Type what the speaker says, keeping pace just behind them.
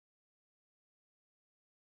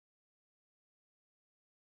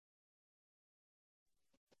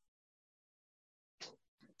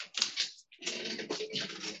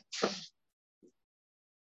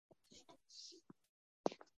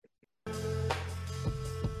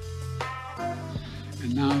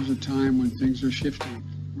And now's the time when things are shifting.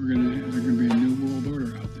 There's gonna be a new world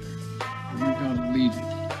order out there. And we gotta lead it.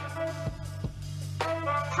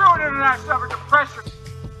 True internet suffered depression.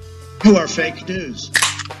 Who are fake news?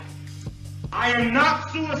 I am not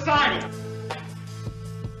suicidal.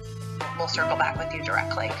 We'll circle back with you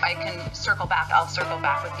directly. If I can circle back, I'll circle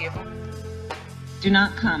back with you. Do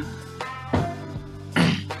not come.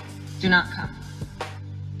 Do not come.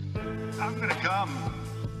 I'm gonna come.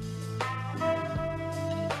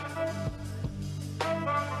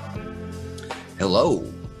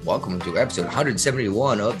 Hello, welcome to episode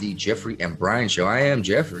 171 of the Jeffrey and Brian Show. I am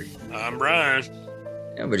Jeffrey. I'm Brian.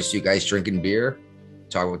 And we're just you guys drinking beer,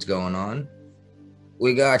 talk what's going on.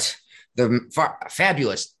 We got the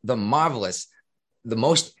fabulous, the marvelous, the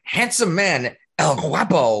most handsome man, El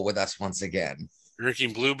Guapo, with us once again.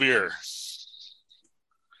 Drinking blue beer.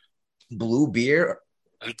 Blue beer?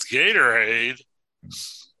 It's Gatorade.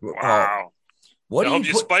 Wow. What I do hope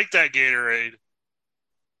you you spike that Gatorade.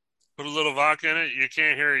 Put a little vodka in it. You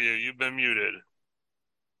can't hear you. You've been muted.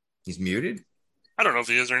 He's muted? I don't know if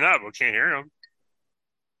he is or not, but can't hear him.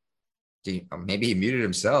 Maybe he muted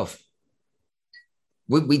himself.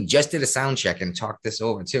 We just did a sound check and talked this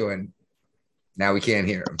over too, and now we can't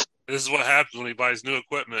hear him. This is what happens when he buys new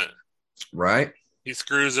equipment. Right? He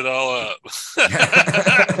screws it all up.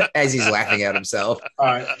 As he's laughing at himself. All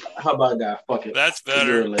right, how about that? Fuck it. That's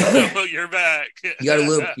better. You're back.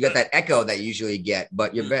 You got that echo that you usually get,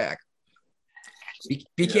 but you're back.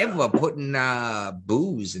 Be careful about putting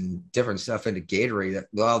booze and different stuff into Gatorade.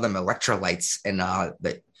 All them electrolytes and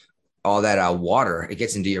all that water. It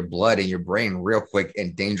gets into your blood and your brain real quick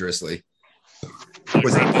and dangerously. Like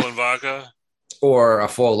Red Bull and vodka? Or a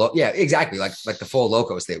full yeah, exactly. Like the full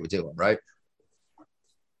Locos they were doing, right?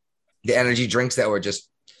 The energy drinks that were just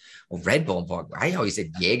Red Bull and vodka. I always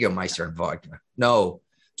said Jägermeister and vodka. No,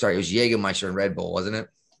 sorry, it was Jägermeister and Red Bull, wasn't it?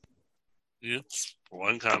 It's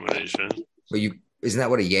one combination. But isn't that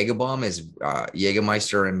what a Jaeger bomb is?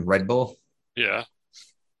 Jägermeister and Red Bull? Yeah.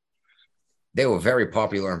 They were very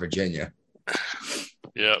popular in Virginia.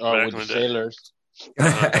 Yeah, with the sailors.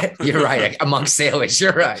 You're right. Among sailors,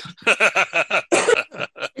 you're right.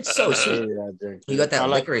 It's so sweet. You got that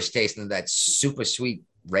licorice taste and that super sweet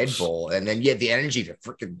Red Bull, and then you had the energy to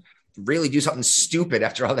freaking really do something stupid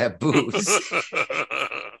after all that booze.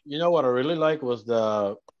 You know what I really like was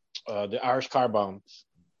the Irish car bombs.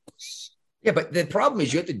 Yeah, but the problem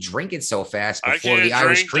is you have to drink it so fast before the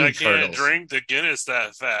Irish cream curdles. I can't drink the Guinness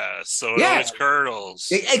that fast, so it always curdles.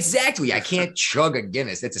 Exactly. I can't chug a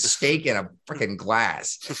Guinness. It's a steak in a freaking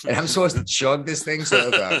glass. And I'm supposed to chug this thing so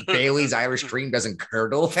the Bailey's Irish cream doesn't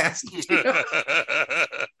curdle fast.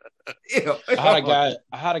 I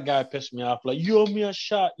had a guy piss me off, like, you owe me a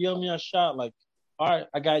shot. Like, all right,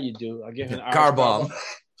 I got you, dude. I give him an Irish car bomb.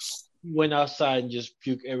 Went outside and just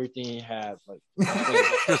puked everything he had.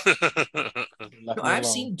 I've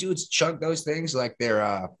seen dudes chug those things like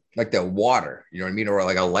they're water, you know what I mean, or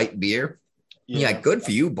like a light beer. Yeah, good for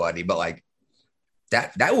you, buddy, but like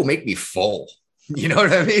that will make me full. You know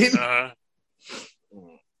what I mean?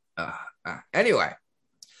 Anyway,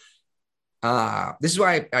 this is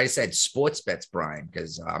why I said sports bets, Brian,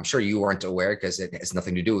 because I'm sure you weren't aware because it has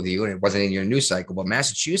nothing to do with you and it wasn't in your news cycle. But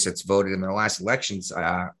Massachusetts voted in their last elections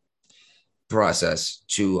process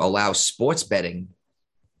to allow sports betting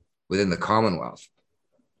within the Commonwealth.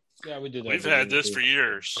 Yeah, we do that. We've had this for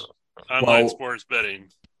years. Online sports betting.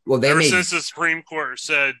 Well, ever since the Supreme Court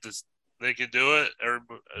said they could do it, or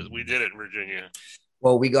we did it in Virginia.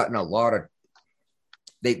 Well, we got in a lot of.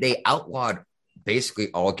 They outlawed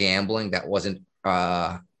basically all gambling that wasn't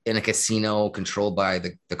in a casino controlled by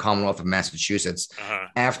the Commonwealth of Massachusetts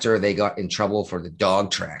after they got in trouble for the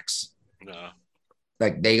dog tracks. No.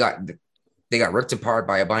 Like they got ripped apart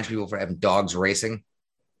by a bunch of people for having dogs racing,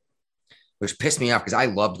 which pissed me off because I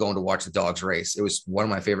loved going to watch the dogs race. It was one of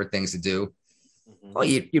my favorite things to do. Mm-hmm. Well,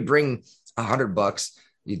 you bring $100,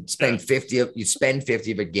 you'd spend 50 of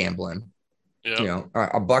it gambling. Yep. You know,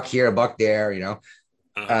 a buck here, a buck there, you know,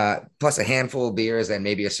 plus a handful of beers and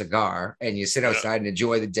maybe a cigar, and you sit outside and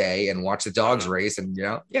enjoy the day and watch the dogs race, and you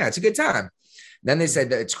know, yeah, it's a good time. Then they said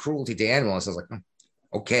that it's cruelty to animals. I was like,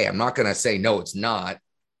 okay, I'm not gonna say no, it's not.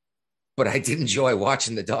 But I did enjoy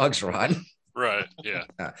watching the dogs run. Right. Yeah.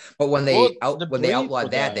 But when they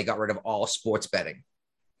outlawed that, they got rid of all sports betting.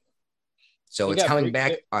 So it's coming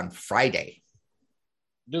back on Friday.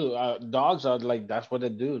 Dude, dogs are like, that's what they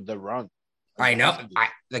do. They run. I know.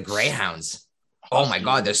 The greyhounds. Oh my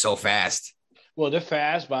God, they're so fast. Well, they're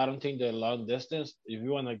fast, but I don't think they're long distance. If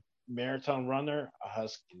you want a marathon runner, a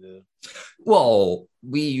husky, dude. Well,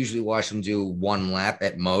 we usually watch them do one lap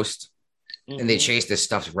at most, and they chase the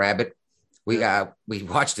stuffed rabbit we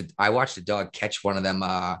watched it. I watched a dog catch one of them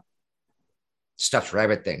stuffed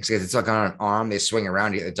rabbit things because it's like on an arm. They swing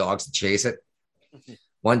around to get the dogs to chase it.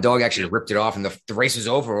 One dog actually ripped it off, and the race was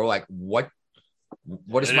over. We're like, what?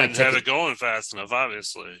 What is my ticket? Have it going fast enough,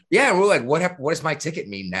 obviously. Yeah, we're like, what does my ticket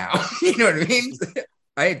mean now? You know what I mean?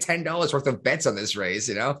 I had $10 worth of bets on this race.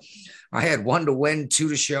 You know, I had 1 to win, 2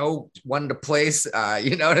 to show, 1 to place.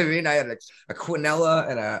 You know what I mean? I had a Quinella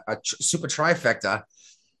and a super trifecta.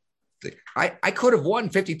 I could have won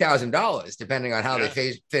 $50,000 depending on how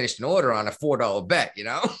they finished an order on a $4 bet. You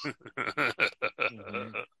know?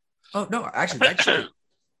 Oh no, actually, that's true.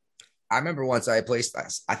 I remember once I placed a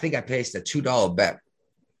 $2 bet,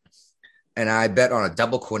 and I bet on a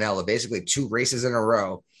double Quinella, basically 2 races in a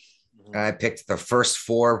row. And I picked the first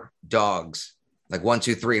 4 dogs, like 1,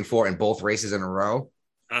 2, 3, and 4 in both races in a row.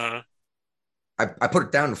 Uh-huh. I put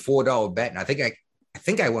it down to $4 bet, and I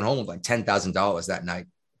think I went home with like $10,000 that night.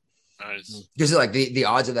 Nice. Because like the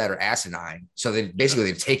odds of that are asinine. So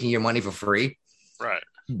they're taking your money for free. Right.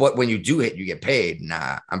 But when you do hit, you get paid.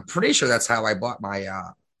 Nah, I'm pretty sure that's how I bought my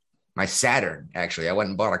my Saturn. Actually, I went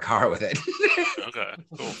and bought a car with it. Okay,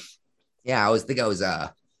 cool. Yeah, I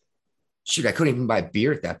couldn't even buy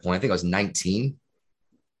beer at that point. I think I was 19.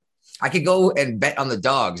 I could go and bet on the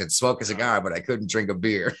dogs and smoke a cigar, but I couldn't drink a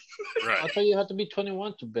beer. Right. I thought you had to be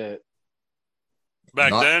 21 to bet.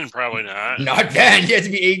 Back then, probably not. Not then. You had to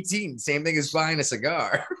be 18. Same thing as buying a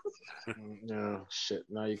cigar. No shit.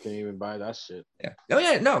 Now you can't even buy that shit. Yeah. Oh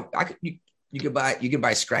yeah. No. You can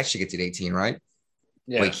buy scratch tickets at 18, right?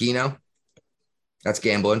 Yeah. Like Keno. That's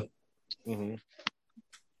gambling. Mm-hmm.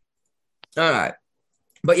 All right.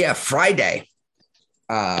 But yeah, Friday,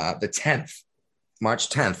 the 10th, March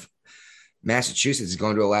 10th, Massachusetts is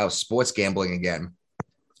going to allow sports gambling again.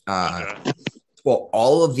 Well,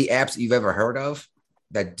 all of the apps that you've ever heard of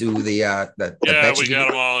that do the yeah, we got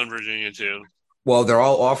them all in Virginia too. Well, they're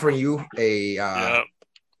all offering you a. Yep.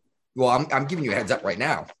 Well, I'm giving you a heads up right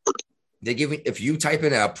now. They give if you type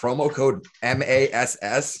in a promo code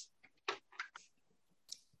MASS,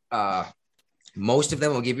 most of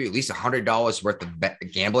them will give you at least $100 worth of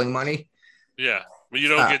gambling money. Yeah, but you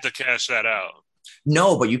don't get to cash that out.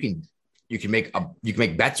 No, but you can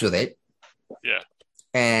make bets with it. Yeah.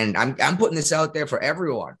 And I'm putting this out there for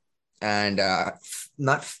everyone. And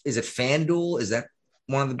is it FanDuel? Is that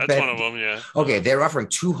one of the That's one of them, yeah. Okay, they're offering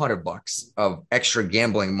 $200 of extra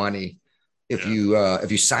gambling money if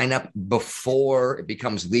you sign up before it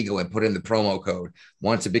becomes legal and put in the promo code.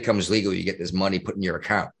 Once it becomes legal, you get this money put in your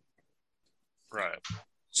account. Right.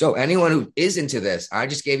 So anyone who is into this, I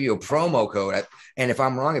just gave you a promo code. And if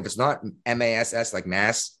I'm wrong, if it's not MASS like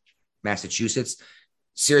Massachusetts,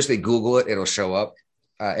 seriously, Google it. It'll show up.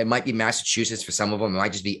 It might be Massachusetts for some of them. It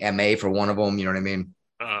might just be MA for one of them. You know what I mean?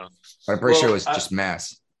 Uh-huh. But I'm pretty sure it was just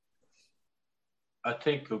Mass. I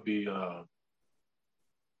think it'll be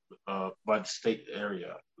by the state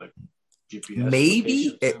area, like GPS.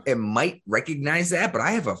 Maybe it might recognize that, but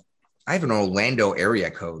I have an Orlando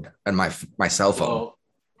area code on my cell phone. Well,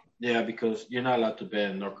 yeah, because you're not allowed to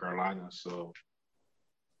bet in North Carolina, so.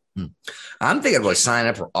 I'm thinking about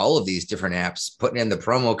signing up for all of these different apps, putting in the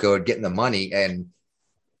promo code, getting the money, and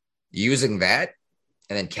using that,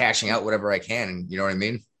 and then cashing out whatever I can. And you know what I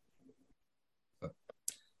mean?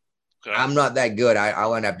 Okay. I'm not that good.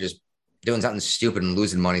 I'll end up just doing something stupid and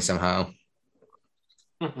losing money somehow.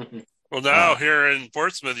 Well, now here in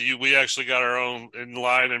Portsmouth, we actually got our own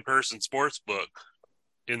in-person sports book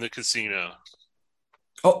in the casino.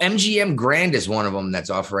 Oh, MGM Grand is one of them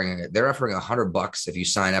that's offering it. They're offering $100 if you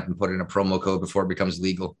sign up and put in a promo code before it becomes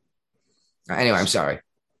legal. Anyway, I'm sorry.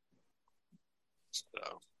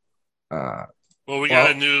 Well, we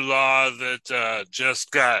got a new law that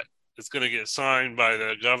it's going to get signed by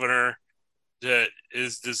the governor that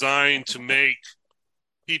is designed to make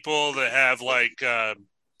people that have like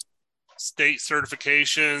state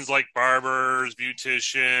certifications like barbers,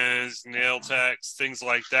 beauticians, nail techs, things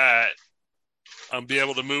like that, be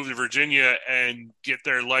able to move to Virginia and get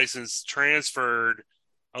their license transferred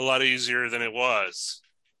a lot easier than it was.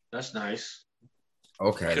 That's nice.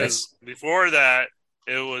 Okay. Because before that,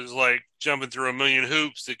 it was like jumping through a million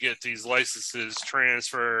hoops to get these licenses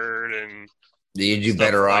transferred, and you do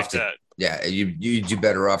better off to you do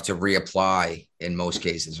better off to reapply in most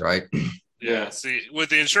cases, right? Yeah. See, with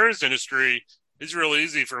the insurance industry, it's real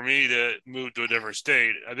easy for me to move to a different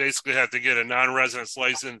state. I basically have to get a non-residence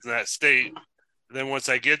license in that state. And then once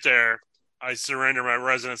I get there, I surrender my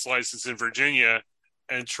residence license in Virginia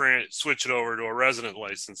and switch it over to a resident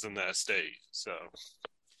license in that state. So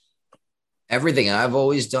everything I've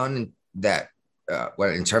always done that,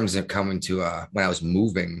 in terms of coming to when I was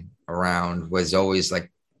moving around, was always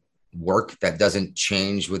like work that doesn't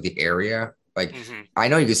change with the area. Like, I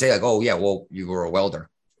know you could say like, oh yeah, well, you were a welder.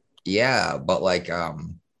 Yeah, but like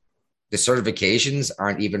the certifications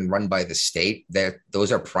aren't even run by the state.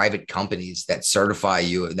 Those are private companies that certify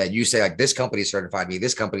you, that you say like, this company certified me,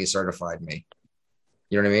 this company certified me.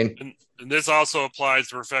 You know what I mean? And this also applies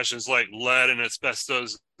to professions like lead and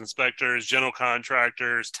asbestos inspectors, general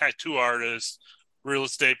contractors, tattoo artists, real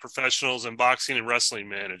estate professionals, and boxing and wrestling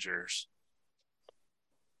managers.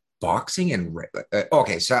 Boxing and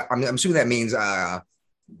okay, so I'm assuming that means I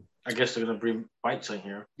guess they're gonna bring fights in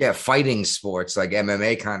here. Yeah, fighting sports like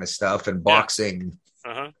MMA kind of stuff and boxing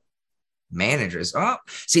managers. Oh,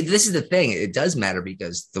 see, this is the thing. It does matter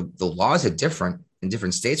because the laws are different in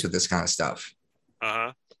different states with this kind of stuff.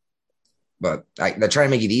 But they're trying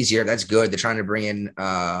to make it easier. That's good. They're trying to bring in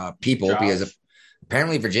people because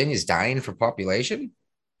apparently Virginia's dying for population.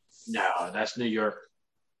 No, that's New York.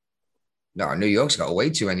 No, New York's got way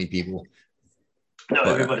too many people. No,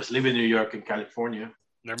 everybody's leaving New York and California.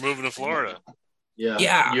 They're moving to Florida.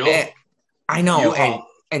 Yeah. I know.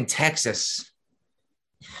 And Texas.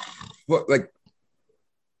 What, like,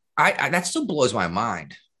 I that still blows my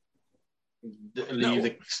mind. Leave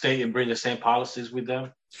the state and bring the same policies with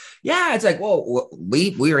them. Yeah, it's like, well,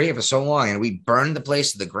 we were here for so long and we burned the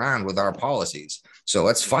place to the ground with our policies. So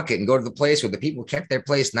let's fuck it and go to the place where the people kept their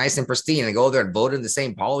place nice and pristine and go there and vote in the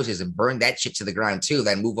same policies and burn that shit to the ground too.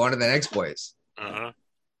 Then move on to the next place.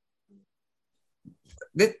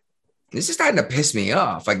 This is starting to piss me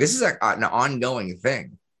off. Like, this is an ongoing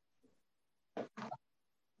thing.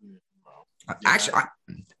 Actually,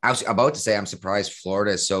 I was about to say I'm surprised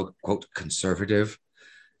Florida is so, quote, conservative,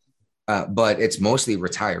 but it's mostly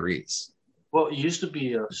retirees. Well, it used to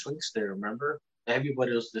be a swing state, remember?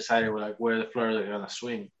 Everybody was deciding like where the Florida they're gonna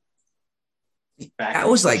swing. That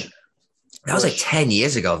was like 10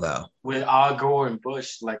 years ago, though. With Al Gore and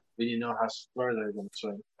Bush, like we didn't know how Florida they're gonna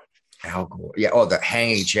swing. Al Gore, yeah. Oh, the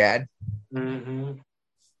hanging Chad. Then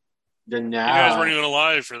now, you guys weren't even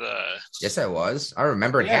alive for that. Yes, I was. I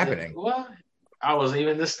remember it happening. Well, I wasn't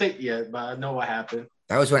even in the state yet, but I know what happened.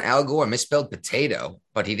 That was when Al Gore misspelled potato,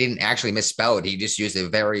 but he didn't actually misspell it. He just used a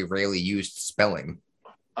very rarely used spelling.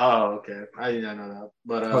 Oh, okay. I did not know that.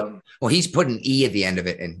 But well, he's put an E at the end of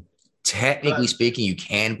it, and technically speaking, you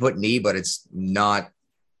can put an E, but it's not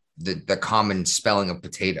the common spelling of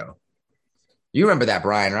potato. You remember that,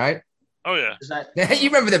 Brian, right? Oh yeah. You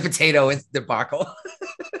remember the potato debacle?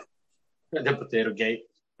 The potato gate.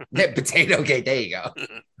 The potato gate. There you go.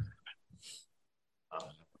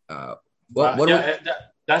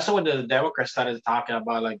 That's when the Democrats started talking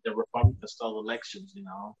about like the Republicans stole elections, you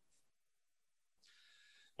know.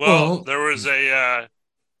 Well, there was the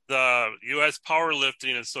U.S.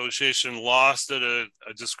 Powerlifting Association lost at a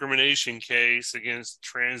discrimination case against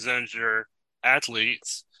transgender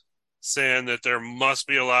athletes, saying that they must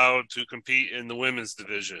be allowed to compete in the women's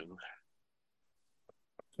division.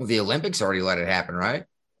 Well, the Olympics already let it happen, right?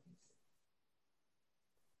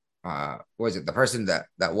 Was it the person that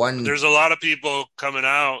won? There's a lot of people coming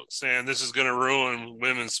out saying this is going to ruin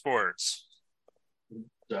women's sports.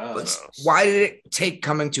 Why did it take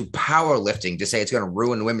coming to powerlifting to say it's going to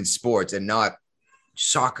ruin women's sports and not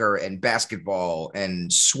soccer and basketball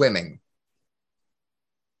and swimming?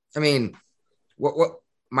 I mean, what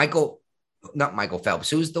not Michael Phelps,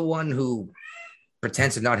 who's the one who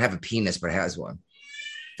pretends to not have a penis but has one?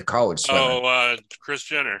 The college swimmer. Oh, Kris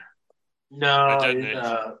Jenner. No,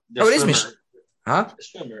 it is Michelle. Huh?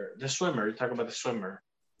 The swimmer. You're talking about the swimmer.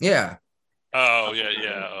 Yeah. Oh,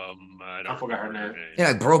 yeah. I forgot her name.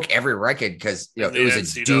 Yeah, it broke every record because it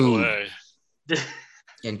was a dude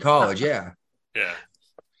in college. Yeah.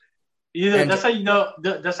 Yeah. That's how you know.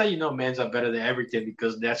 That's how you know men's are better than everything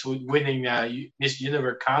because that's winning Miss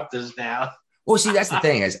Universe contest now. Well, see, that's the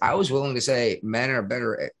thing is I was willing to say men are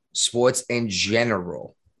better at sports in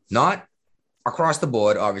general, not across the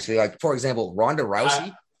board. Obviously, like for example, Ronda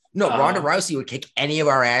Rousey. Ronda Rousey would kick any of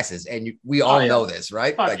our asses, and we all know this,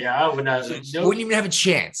 right? I would not. Wouldn't even have a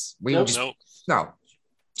chance. No,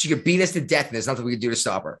 she could beat us to death, and there's nothing we could do to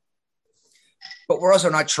stop her. But we're also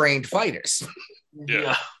not trained fighters.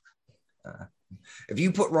 Yeah. If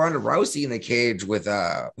you put Ronda Rousey in the cage with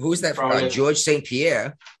who's that? George St.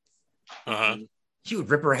 Pierre. He would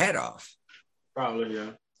rip her head off. Probably,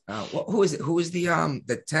 yeah. Who is it? Who is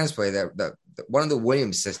the tennis player that one of the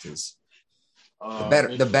Williams sisters?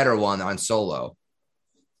 The better one on solo.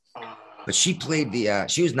 But she played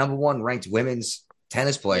she was number one ranked women's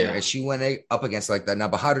tennis player, and she went up against like the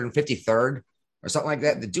number 153rd or something like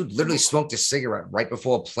that. The dude literally smoked a cigarette right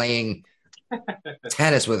before playing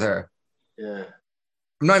tennis with her. Yeah.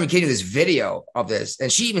 I'm not even kidding. This video of this,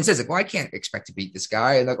 and she even says, like, well, I can't expect to beat this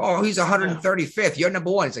guy. And like, oh, he's 135th. You're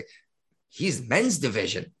number one. It's like, he's men's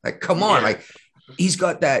division. Like, come on. Like, he's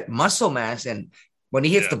got that muscle mass. And when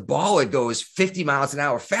he hits the ball, it goes 50 miles an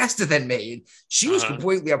hour faster than me. And she was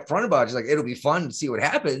completely upfront about it. She's like, it'll be fun to see what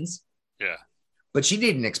happens. Yeah. But she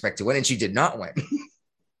didn't expect to win, and she did not win.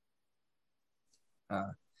 I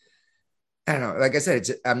don't know. Like I said,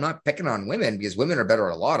 I'm not picking on women because women are better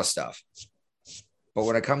at a lot of stuff. But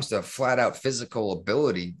when it comes to flat out physical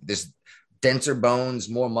ability, there's denser bones,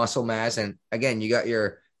 more muscle mass. And again, you got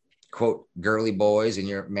your quote girly boys and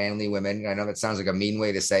your manly women. I know that sounds like a mean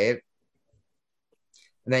way to say it.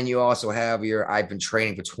 And then you also have I've been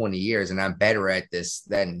training for 20 years and I'm better at this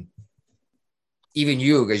than even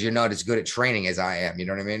you because you're not as good at training as I am. You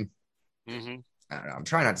know what I mean? Mm-hmm. I don't know. I'm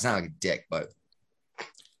trying not to sound like a dick, but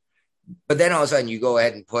then all of a sudden you go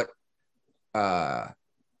ahead and put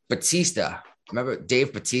Batista. Remember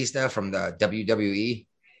Dave Batista from the WWE?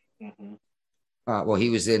 Mm-hmm. Well, he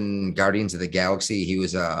was in Guardians of the Galaxy. He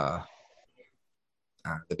was the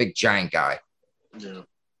big giant guy. Yeah.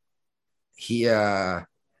 He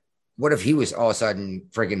what if he was all of a sudden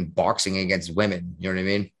friggin' boxing against women? You know what I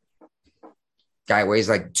mean? Guy weighs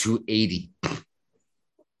like 280.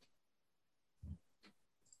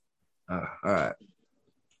 All right.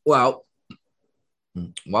 Well,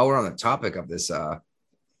 while we're on the topic of this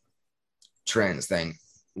trans thing,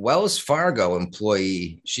 Wells Fargo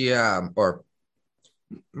employee, she we're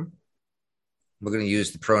going to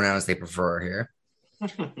use the pronouns they prefer here.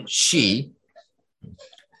 She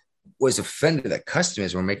was offended that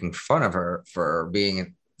customers were making fun of her for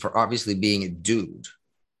obviously being a dude.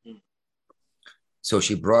 So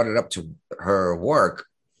she brought it up to her work,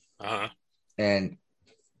 and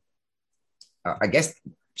I guess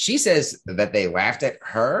she says that they laughed at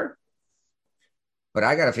her. But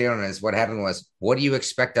I got a feeling is what happened was, what do you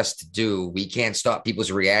expect us to do? We can't stop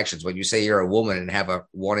people's reactions when you say you're a woman and have a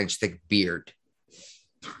 1-inch thick beard.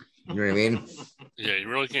 You know what I mean? Yeah, you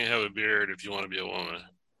really can't have a beard if you want to be a woman.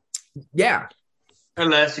 Yeah.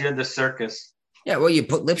 Unless you're in the circus. Yeah, well, you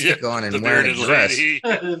put lipstick on and wear a dress.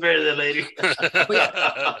 The bearded lady.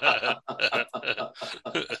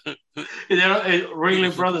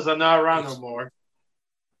 Ringling Brothers are not around no more.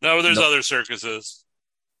 No, there's other circuses.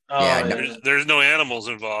 Yeah, there's no animals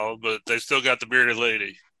involved, but they still got the bearded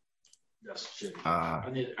lady. That's shit. I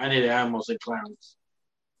need animals and clowns.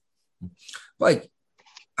 Like,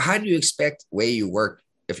 how do you expect way you work?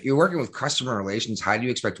 If you're working with customer relations, how do you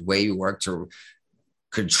expect way you work to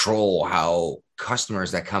control how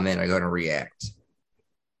customers that come in are going to react?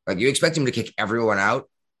 Like, you expect them to kick everyone out?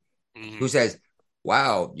 Mm-hmm. Who says,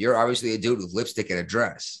 wow, you're obviously a dude with lipstick and a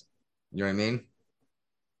dress. You know what I mean?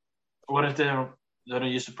 What if they don't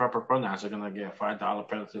use the proper pronouns? They're going to get a $5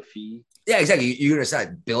 penalty fee. Yeah, exactly. You're going to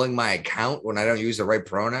start billing my account when I don't use the right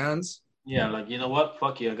pronouns? Yeah, like, you know what?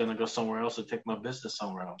 Fuck you. I'm going to go somewhere else and take my business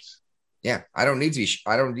somewhere else. Yeah, I don't need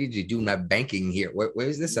to do my banking here. Where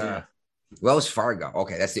is this? Yeah. Wells Fargo.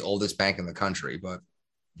 Okay, that's the oldest bank in the country, but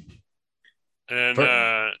and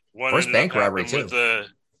first bank robbery too.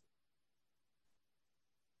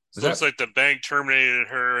 Looks like the bank terminated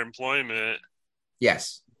her employment.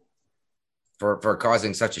 Yes, for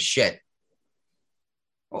causing such a shit.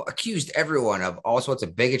 Well, accused everyone of all sorts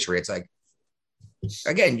of bigotry. It's like,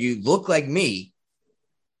 again, you look like me,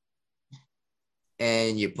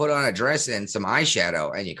 and you put on a dress and some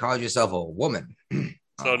eyeshadow, and you call yourself a woman.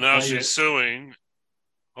 So now she's suing,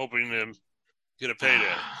 hoping to get a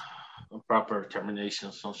payday. A proper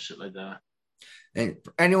termination, some shit like that. And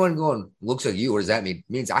for anyone going, looks like you, what does that mean? It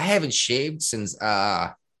means I haven't shaved since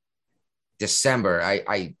December.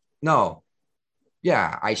 I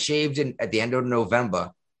shaved at the end of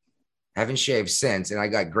November. Haven't shaved since, and I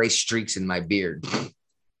got gray streaks in my beard.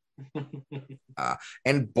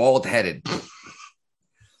 And bald-headed.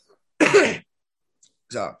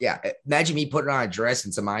 So, yeah, imagine me putting on a dress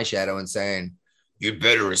and some eyeshadow and saying, you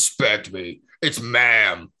better respect me. It's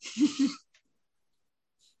ma'am.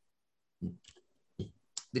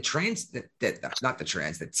 The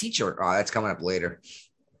teacher, that's coming up later.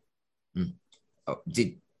 Oh,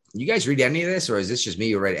 did you guys read any of this, or is this just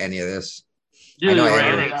me who read any of this? Yeah,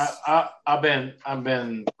 I've been.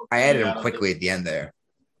 I added them quickly at the end there.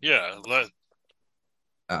 Yeah.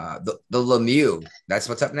 The Lemieux, that's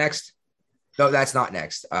what's up next? No, that's not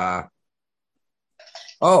next. Okay,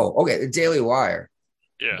 the Daily Wire.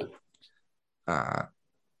 Yeah.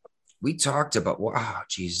 We talked about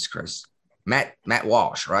Jesus Christ. Matt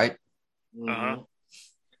Walsh, right? Uh-huh.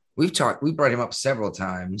 We brought him up several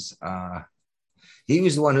times. He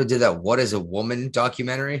was the one who did that What is a Woman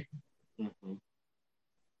documentary. Mm-hmm.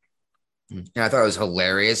 And I thought it was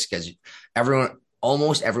hilarious because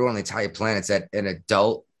almost everyone on the entire planet said an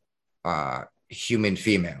adult human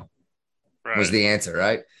female was the answer,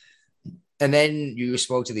 right? And then you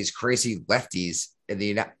spoke to these crazy lefties in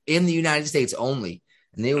the United States only,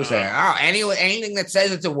 and they were saying, "Oh, anything that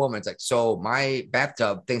says it's a woman." It's like, so my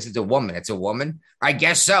bathtub thinks it's a woman. It's a woman, I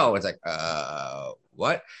guess so. It's like,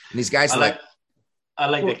 what? And these guys I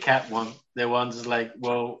like the cat one. The one's like,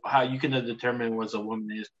 well, how you can determine what a woman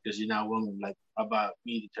is because you're not a woman. Like, how about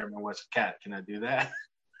me determine what's a cat? Can I do that?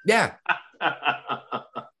 Yeah.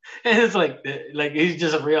 And it's like he's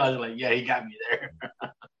just realizing, like, yeah, he got me there.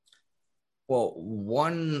 Well,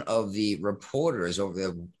 one of the reporters over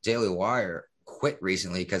the Daily Wire quit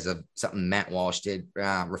recently because of something Matt Walsh did,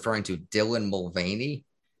 referring to Dylan Mulvaney.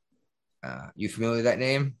 You familiar with that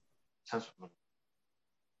name? Sounds familiar.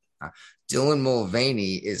 Dylan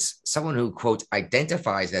Mulvaney is someone who, quote,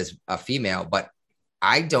 identifies as a female, but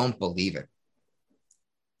I don't believe it.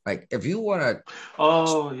 Like, if you want to,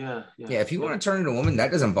 if you want to turn into a woman,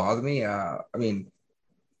 that doesn't bother me. I mean,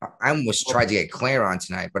 I almost tried to get Claire on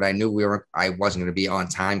tonight, but I knew I wasn't going to be on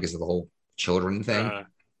time because of the whole children thing.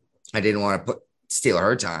 I didn't want to steal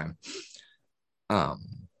her time. But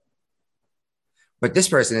this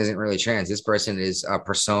person isn't really trans. This person is a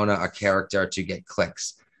persona, a character to get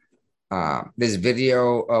clicks. This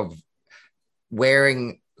video of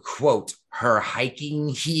wearing, quote, her hiking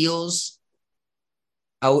heels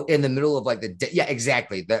out in the middle of like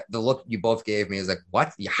exactly. The look you both gave me is like,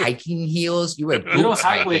 what? Your hiking heels? You wear boots. You don't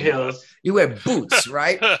hiking heels. You wear boots,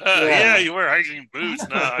 right? Yeah, you wear hiking boots,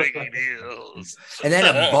 not hiking heels. And then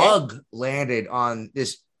a bug landed on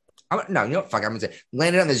this. No, you know what? Fuck, I'm gonna say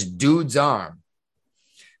landed on this dude's arm.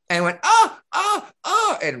 And went,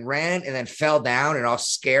 and ran and then fell down and all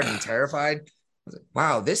scared and terrified. I was like,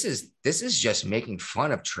 wow, this is just making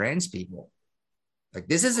fun of trans people. Like,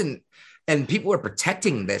 this isn't, and people are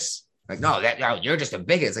protecting this. Like, no, you're just a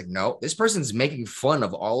bigot. It's like, no, this person's making fun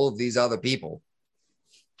of all of these other people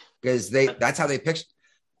because that's how they picture.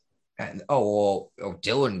 And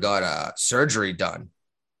Dylan got surgery done,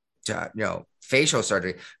 facial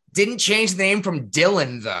surgery. Didn't change the name from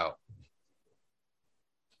Dylan though.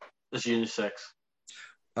 It's unisex.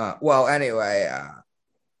 Well, anyway,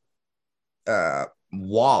 Matt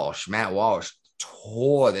Walsh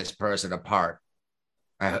tore this person apart.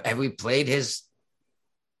 Have we played his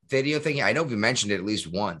video thing? I know we mentioned it at least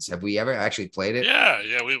once. Have we ever actually played it? Yeah.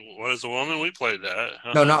 What is a woman? We played that.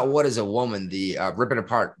 No, not What is a Woman. The ripping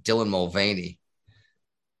apart Dylan Mulvaney.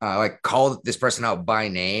 Called this person out by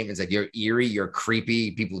name. It's like, you're eerie, you're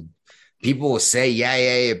creepy. People will say, yeah,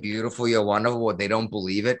 you're beautiful, you're wonderful, but they don't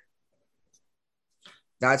believe it.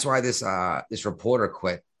 That's why this reporter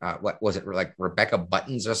quit. What was it, like Rebecca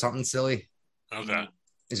Buttons or something silly? Okay.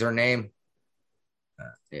 Is her name?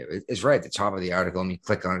 It's right at the top of the article. Let me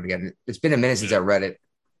click on it again. It's been a minute since I read it.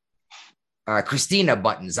 Christina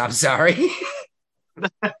Buttons. I'm sorry.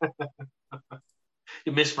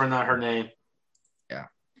 You mispronounced her name. Yeah.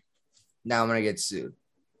 Now I'm going to get sued.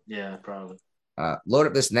 Yeah, probably. Load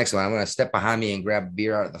up this next one. I'm going to step behind me and grab a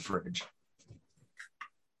beer out of the fridge.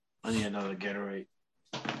 I need another Gatorade.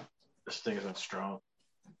 This thing isn't strong.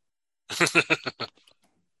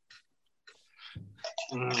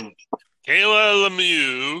 Kayla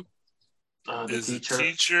Lemieux is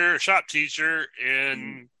teacher. a shop teacher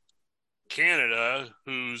in Canada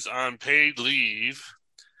who's on paid leave.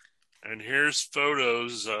 And here's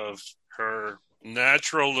photos of her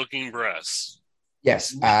natural-looking breasts.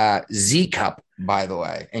 Yes, Z Cup, by the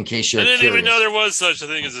way, in case you're I didn't curious. even know there was such a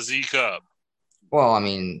thing as a Z Cup. Well, I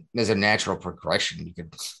mean, there's a natural progression. You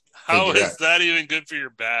could. How is that even good for your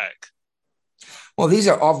back? Well, these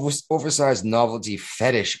are oversized novelty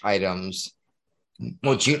fetish items.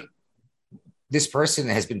 Well, this person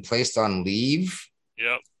has been placed on leave,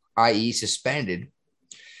 i.e. suspended.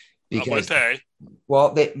 Because,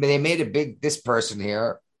 well, they made this person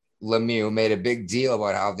here, Lemieux, made a big deal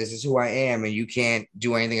about how this is who I am and you can't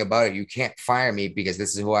do anything about it. You can't fire me because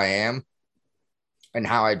this is who I am and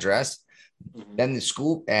how I dress. Mm-hmm. Then the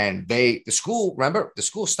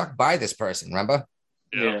school stuck by this person, remember?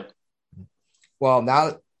 Yeah. Well,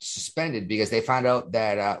 now suspended because they found out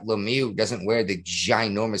that Lemieux doesn't wear the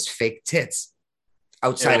ginormous fake tits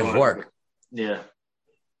outside of work. Yeah.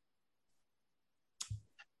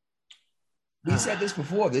 We said this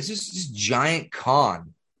before. This is just giant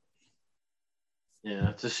con.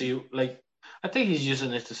 Yeah, to see, I think he's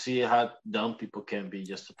using it to see how dumb people can be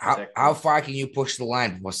just to protect how far can you push the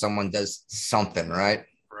line before someone does something, right?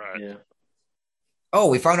 Right. Yeah. Oh,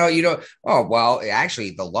 we found out you don't. Oh, well,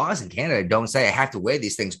 actually, the laws in Canada don't say I have to wear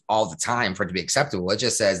these things all the time for it to be acceptable. It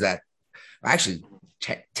just says that, actually,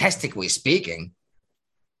 testically speaking.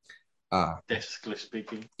 Technically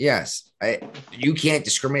speaking. Yes. You can't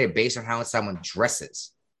discriminate based on how someone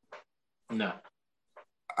dresses. No.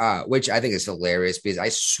 Which I think is hilarious because I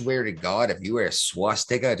swear to God, if you wear a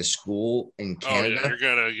swastika to school in Canada, you're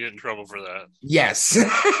gonna get in trouble for that. Yes. They're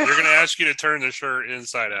gonna ask you to turn the shirt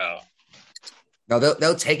inside out. No,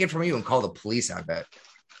 they'll take it from you and call the police, I bet.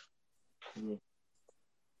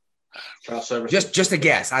 Just a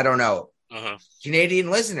guess. I don't know. Canadian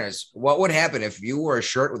listeners, what would happen if you wore a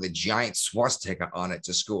shirt with a giant swastika on it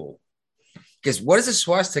to school? Because what does a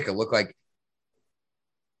swastika look like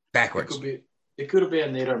backwards? It could be a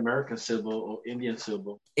Native American symbol or Indian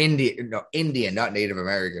symbol. Indian, not Native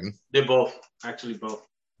American. They're both. Actually, both.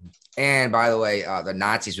 And by the way, the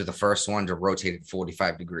Nazis were the first one to rotate at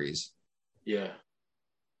 45 degrees. Yeah.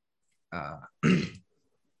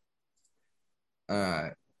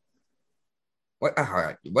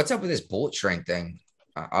 What's up with this bullet train thing?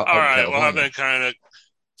 All right. Well, I've been kind of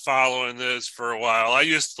following this for a while. I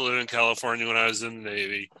used to live in California when I was in the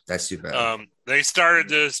Navy. That's too bad. They started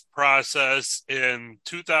this process in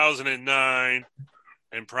 2009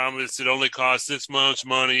 and promised it only cost this much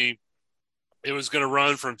money. It was going to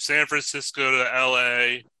run from San Francisco to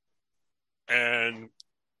LA, and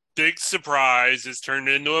big surprise, it's turned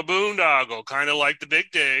into a boondoggle, kind of like the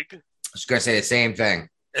Big Dig. I was going to say the same thing.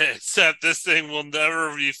 Except this thing will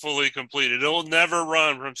never be fully completed. It will never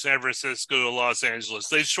run from San Francisco to Los Angeles.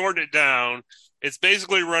 They've shortened it down. It's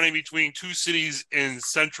basically running between two cities in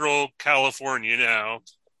central California now,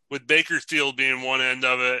 with Bakersfield being one end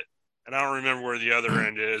of it. And I don't remember where the other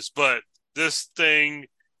end is. But this thing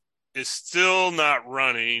is still not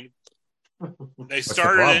running. They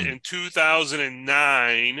started it in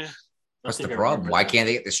 2009. What's the problem? Why can't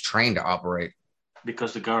they get this train to operate?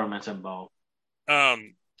 Because the government's involved.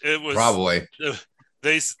 It was probably it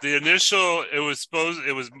was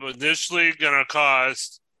initially going to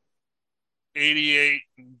cost 88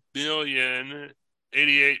 billion.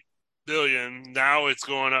 Now it's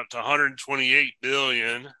going up to 128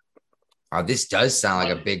 billion. Oh, this does sound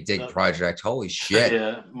like a Big Dig project. Holy shit.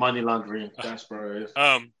 Yeah, money laundering. That's where it is.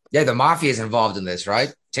 Yeah, the mafia is involved in this,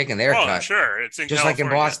 right? Taking their cut. Sure. It's in just California.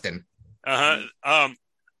 Like in Boston.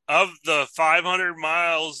 Of the 500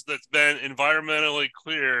 miles that's been environmentally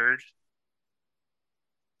cleared,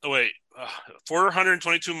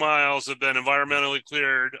 422 miles have been environmentally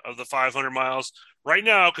cleared of the 500 miles. Right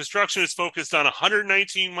now, construction is focused on a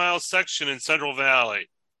 119-mile section in Central Valley.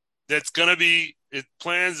 It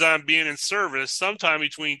plans on being in service sometime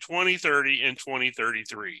between 2030 and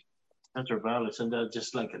 2033. Central Valley, isn't that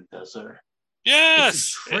just like a desert?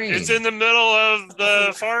 Yes, it's in the middle of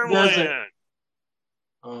the farmland.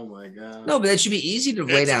 Oh my God! No, but that should be easy to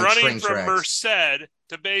lay down train tracks. It's running from Merced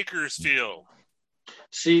to Bakersfield.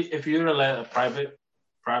 See, if you would have let a private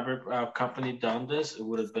company done this, it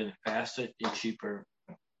would have been faster and cheaper.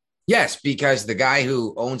 Yes, because the guy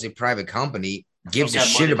who owns a private company gives a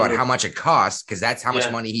shit about how much it costs, because that's how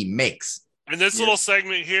much money he makes. And this little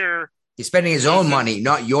segment here, he's spending his own money,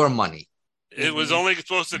 not your money. It was only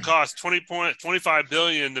supposed to cost $25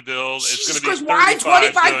 billion to build. It's going to be why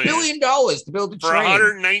 $25 billion to build a train for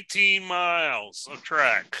 119 miles of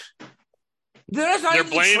track. They're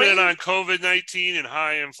blaming it on COVID-19 and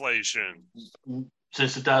high inflation.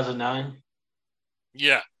 Since 2009.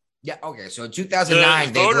 Yeah. Yeah. Okay. So in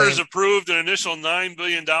 2009, the voters approved an initial $9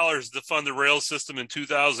 billion to fund the rail system in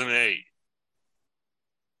 2008.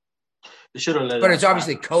 But it's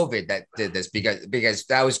obviously COVID that did this because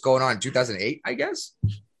that was going on in 2008, I guess.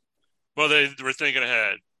 Well, they were thinking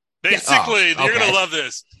ahead. Basically, you're going to love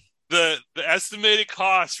this. The estimated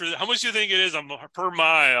cost for how much do you think it is per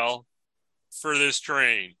mile for this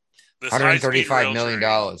train? $135 million.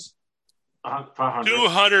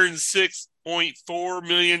 $206.4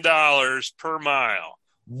 million per mile.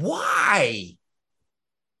 Why?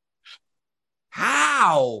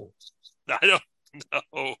 How? I don't know.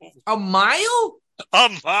 A mile? A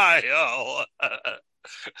mile.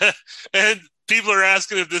 And people are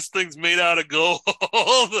asking if this thing's made out of gold.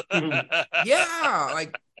 Yeah,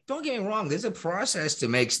 like, don't get me wrong. There's a process to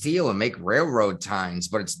make steel and make railroad ties,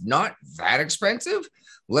 but it's not that expensive,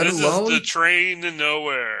 this alone is the train to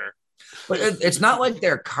nowhere. But it's not like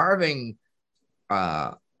they're carving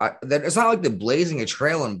it's not like they're blazing a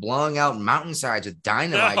trail and blowing out mountainsides with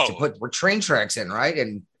dynamite to put train tracks in, right?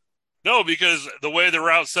 And no, because the way the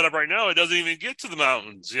route's set up right now, it doesn't even get to the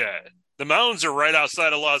mountains yet. The mountains are right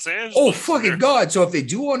outside of Los Angeles. Oh, fucking God. So if they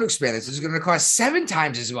do want to expand this, it's going to cost 7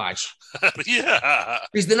 times as much. Yeah.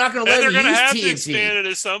 Because they're not going to let them use TNT. They're going to have to expand it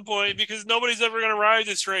at some point because nobody's ever going to ride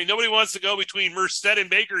this train. Nobody wants to go between Merced and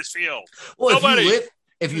Bakersfield. Well, nobody.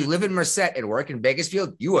 if you live in Merced and work in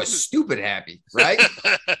Bakersfield, you are stupid happy, right?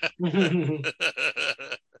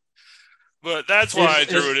 But that's why I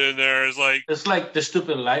threw it in there. It's like the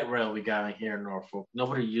stupid light rail we got in here in Norfolk.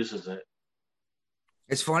 Nobody uses it.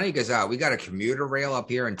 It's funny because we got a commuter rail up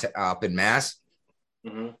here up in Mass,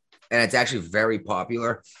 and it's actually very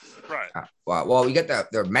popular. Right. Well, we got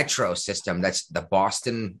the metro system. That's the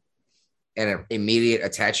Boston and immediate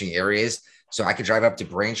attaching areas. So I could drive up to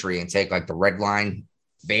Braintree and take like the red line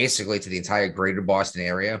basically to the entire greater Boston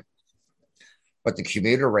area. But the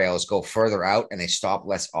commuter rails go further out and they stop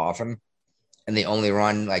less often. And they only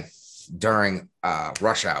run like during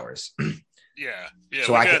rush hours. Yeah.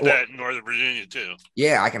 So I got that in Northern Virginia too.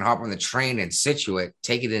 Yeah, I can hop on the train in Scituate,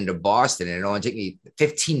 take it into Boston, and it only take me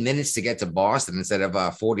 15 minutes to get to Boston instead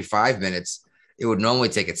of 45 minutes. It would normally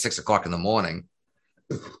take at 6 o'clock in the morning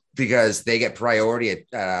because they get priority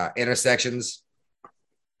at intersections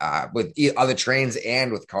with other trains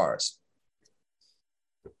and with cars.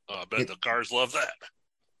 I bet the cars love that.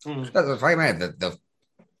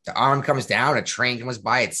 The arm comes down, a train comes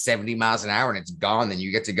by at 70 miles an hour and it's gone, then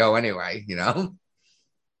you get to go anyway, you know?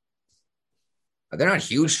 But they're not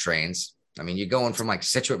huge trains. I mean, you're going from like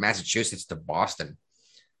Scituate, Massachusetts to Boston.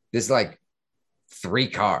 There's like 3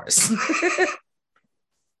 cars.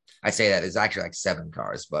 I say that there's actually like 7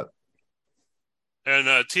 cars, but. And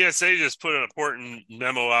TSA just put an important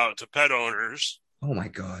memo out to pet owners. Oh my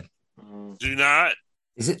God. Do not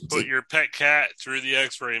put your pet cat through the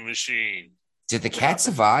x-ray machine. Did the cat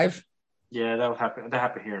survive? Yeah, that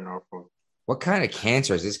happened here in Norfolk. What kind of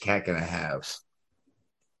cancer is this cat gonna have?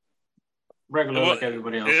 Regular, like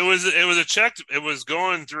everybody else. It was a check. It was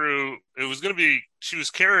going through. It was going to be. She was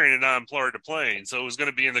carrying it on Florida plane, so it was going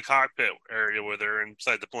to be in the cockpit area with her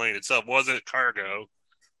inside the plane itself. It wasn't cargo.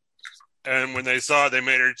 And when they saw it, they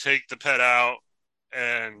made her take the pet out,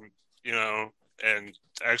 and and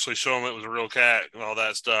actually show them it was a real cat and all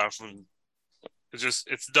that stuff. And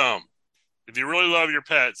it's dumb. If you really love your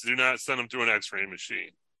pets, do not send them through an x-ray machine.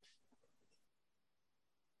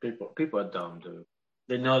 People are dumb, dude.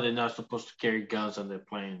 They know they're not supposed to carry guns on their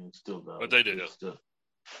plane and still do. But they do.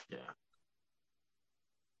 Yeah.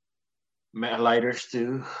 Lighters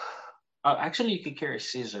too. Actually, you can carry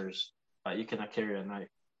scissors, but you cannot carry a knife.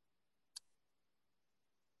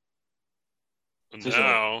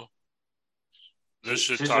 Now, we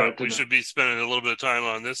should be spending a little bit of time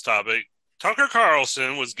on this topic. Tucker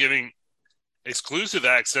Carlson was giving exclusive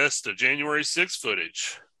access to January 6th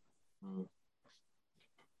footage.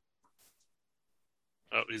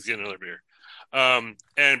 Oh, he's getting another beer. And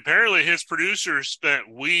apparently his producers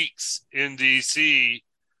spent weeks in D.C.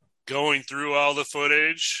 going through all the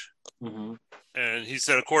footage. And he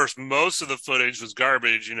said, of course, most of the footage was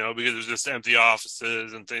garbage, because it was just empty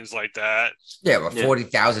offices and things like that. Yeah, about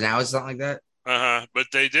 40,000 hours, something like that. But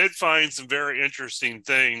they did find some very interesting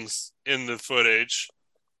things in the footage.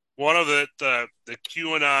 One of it, the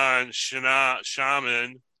QAnon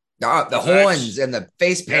shaman. The horns and the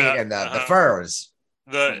face paint and the furs.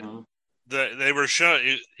 They were shown.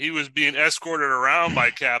 He was being escorted around by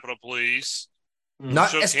Capitol Police.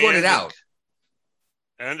 Not escorted out.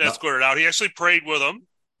 Escorted out. He actually prayed with them.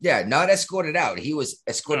 Yeah, not escorted out. He was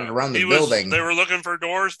escorted around the building. They were looking for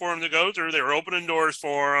doors for him to go through. They were opening doors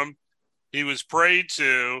for him. He was prayed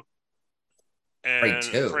to. And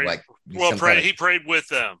he prayed with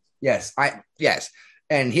them. Yes.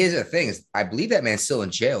 And here's the thing: I believe that man's still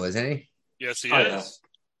in jail, isn't he? Yes, he is.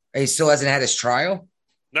 He still hasn't had his trial.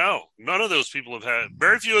 No, none of those people have had.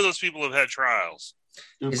 Very few of those people have had trials.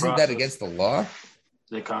 Isn't that against the law?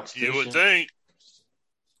 The Constitution. You would think.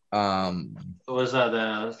 Was that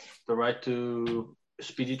the right to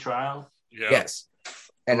speedy trial? Yeah. Yes,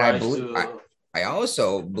 and I believe. I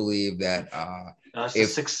also believe that that's the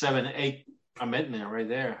 6, 7, 8 amendment right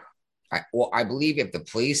there. I believe if the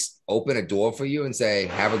police open a door for you and say,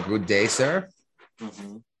 "Have a good day, sir," I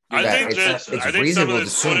think it's reasonable to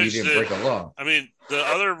assume you didn't break the law. I mean, the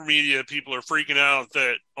other media people are freaking out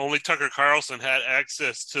that only Tucker Carlson had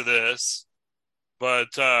access to this, but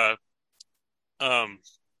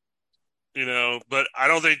but I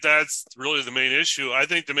don't think that's really the main issue. I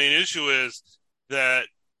think the main issue is that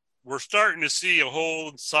we're starting to see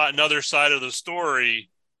another side of the story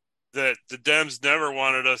that the Dems never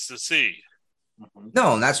wanted us to see.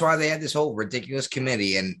 No, and that's why they had this whole ridiculous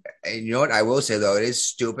committee. And you know what? I will say, though, it is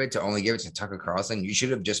stupid to only give it to Tucker Carlson. You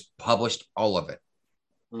should have just published all of it.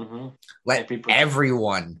 Let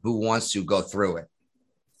everyone who wants to go through it.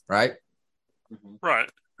 Right? Right.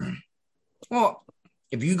 Well,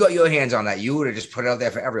 if you got your hands on that, you would have just put it out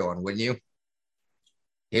there for everyone, wouldn't you?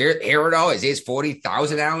 Here it all is. Here's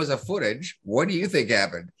 40,000 hours of footage. What do you think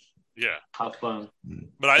happened? Yeah. Have fun.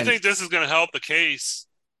 But I think this is going to help the case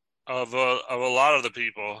of a lot of the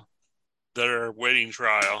people that are waiting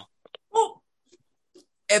trial. Well,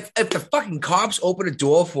 if the fucking cops open a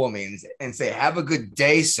door for me and say, "Have a good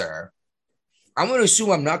day, sir," I'm going to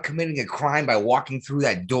assume I'm not committing a crime by walking through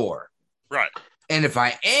that door. Right. And if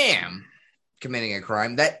I am committing a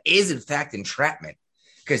crime, that is in fact entrapment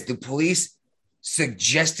because the police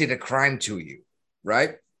suggested a crime to you,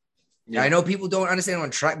 right? Yeah. I know people don't understand what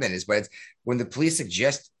entrapment is, but it's when the police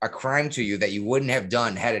suggest a crime to you that you wouldn't have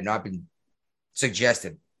done had it not been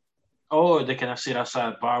suggested. Oh, they can sit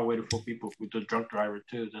outside a bar waiting for people with the drunk driver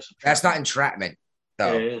too. That's not entrapment,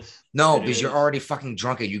 though. It is. No, because you're already fucking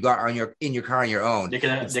drunk and you got in your car on your own. They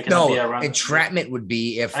can no, be around. Entrapment would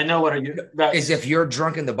be if I know what you is if you're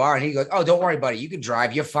drunk in the bar and he goes, "Oh, don't worry, buddy, you can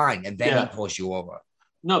drive, you're fine," and then he pulls you over.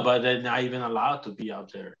 No, but they're not even allowed to be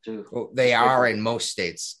out there too. Well, they are in most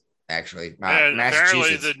states, actually. And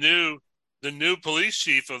apparently, the new police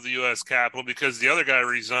chief of the U.S. Capitol, because the other guy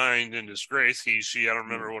resigned in disgrace. She, I don't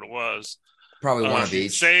remember what it was. Probably one of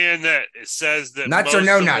each. Saying that it says that nuts or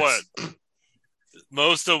no nuts.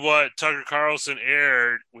 Most of what Tucker Carlson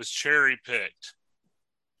aired was cherry picked.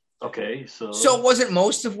 Okay, so it wasn't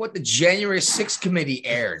most of what the January 6th committee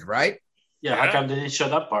aired, right? Yeah, how come they didn't show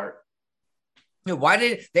that part? Why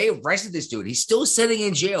did they arrested this dude? He's still sitting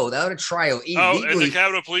in jail without a trial. Oh, and the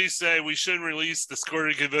Capitol Police say we shouldn't release the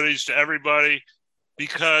security footage to everybody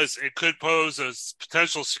because it could pose a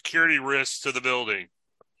potential security risk to the building.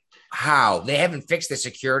 How? They haven't fixed the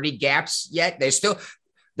security gaps yet. They're still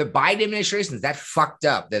the Biden administration is that fucked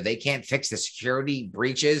up that they can't fix the security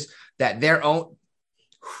breaches that that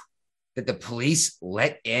the police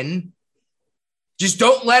let in. Just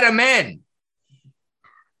don't let them in.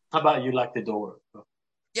 How about you lock the door?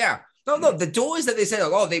 Yeah. No. The doors that they said,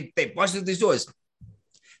 like, oh, they busted these doors.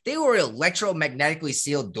 They were electromagnetically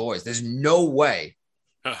sealed doors. There's no way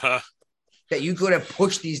that you could have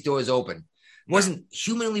pushed these doors open. It wasn't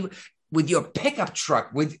humanly with your pickup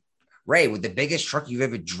truck, with the biggest truck you've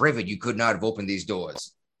ever driven, you could not have opened these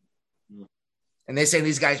doors. And they say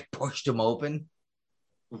these guys pushed them open.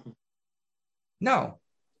 No.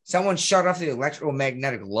 Someone shut off the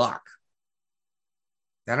electromagnetic lock.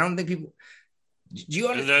 I don't think people. Do you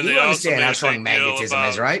understand how strong magnetism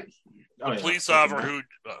is, right? The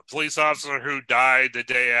police officer who died the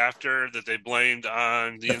day after that they blamed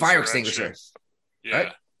on the fire extinguisher.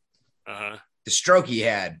 Yeah. Right? The stroke he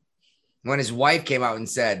had when his wife came out and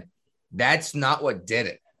said, "That's not what did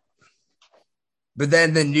it." But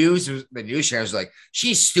then the news channel was like,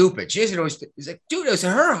 "She's stupid. She doesn't know." He's like, "Dude, it was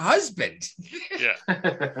her husband." Yeah.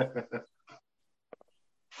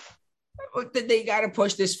 They got to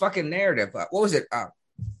push this fucking narrative. What was it?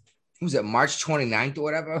 Was it March 29th or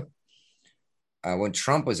whatever? When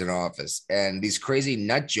Trump was in office, and these crazy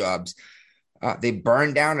nut jobs, they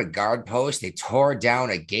burned down a guard post. They tore down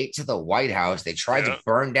a gate to the White House. They tried to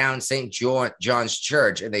burn down St. John's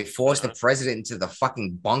Church, and they forced the president into the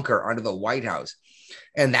fucking bunker under the White House.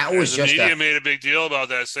 And that was the media made a big deal about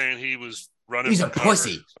that, saying he was running. He's a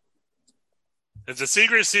pussy. If the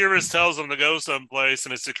Secret Service tells him to go someplace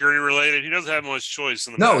and it's security related, he doesn't have much choice.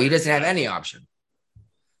 No, he doesn't have any option.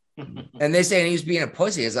 And they're saying he was being a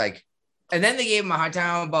pussy. It's like, and then they gave him a hard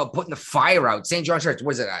time about putting the fire out. St. John's Church,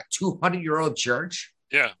 was it a 200-year-old church?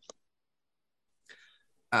 Yeah.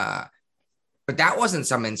 But that wasn't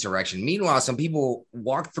some insurrection. Meanwhile, some people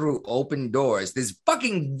walked through open doors. There's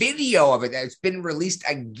fucking video of it that's been released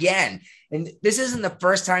again. And this isn't the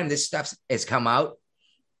first time this stuff has come out.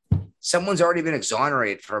 Someone's already been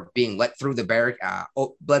exonerated for being let through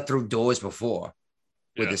let through doors before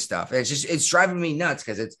with this stuff. And it's driving me nuts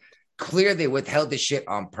because it's clear they withheld this shit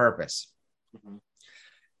on purpose. Mm-hmm.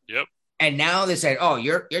 Yep. And now they said, "Oh,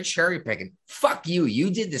 you're cherry picking. Fuck you. You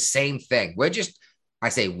did the same thing." We're just, I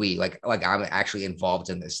say we, like I'm actually involved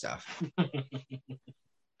in this stuff.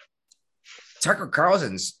 Tucker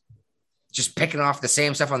Carlson's just picking off the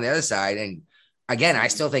same stuff on the other side. And again, I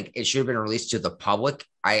still think it should have been released to the public.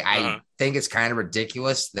 I think it's kind of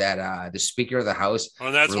ridiculous that the Speaker of the House.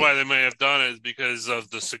 Well, that's why they may have done it, because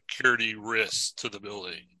of the security risks to the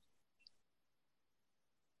building.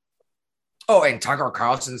 Oh, and Tucker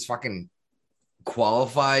Carlson's fucking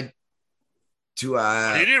qualified to.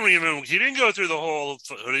 He didn't go through the whole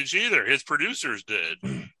footage either. His producers did.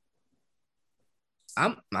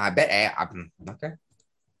 I bet. Okay.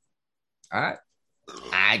 All right.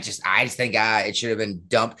 I just think it should have been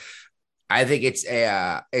dumped. I think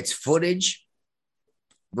it's footage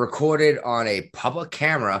recorded on a public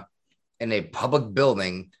camera in a public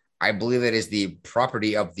building. I believe it is the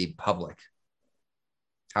property of the public.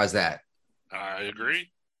 How's that? I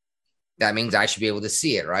agree. That means I should be able to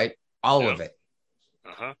see it, right? all of it.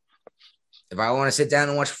 Uh-huh. If I want to sit down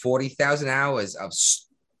and watch 40,000 hours of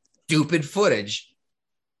stupid footage,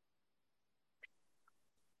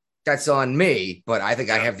 that's on me. But I think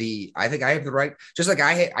I have the right, just like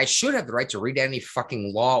I should have the right to read any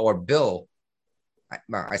fucking law or bill.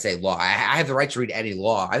 I say law. I have the right to read any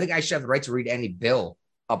law. I think I should have the right to read any bill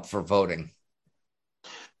up for voting.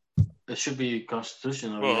 It should be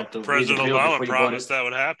constitutional. Well, President Obama promised that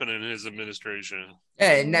would happen in his administration.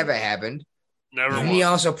 Yeah, it never happened. Never. And he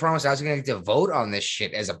also promised I was going to get to vote on this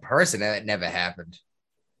shit as a person, and it never happened.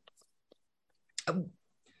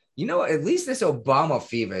 You know, at least this Obama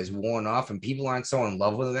fever is worn off, and people aren't so in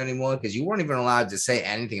love with him anymore because you weren't even allowed to say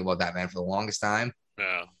anything about that man for the longest time.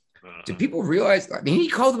 Yeah. Do people realize? I mean, he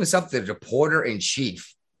called himself the deporter in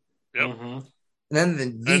chief. Yep. Mm-hmm. And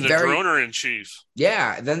then the droner in chief.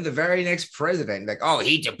 Yeah. Then the very next president, like, oh,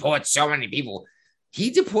 he deports so many people.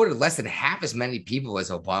 He deported less than half as many people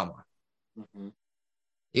as Obama. Mm-hmm.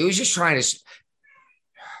 He was just trying to.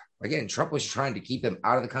 Again, Trump was trying to keep them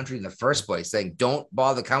out of the country in the first place, saying, "Don't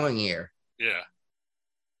bother coming here." Yeah.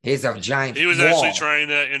 He's a giant. He was wall. actually trying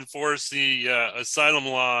to enforce the asylum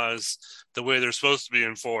laws the way they're supposed to be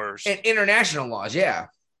enforced. And international laws, yeah.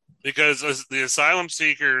 Because the asylum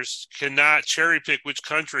seekers cannot cherry pick which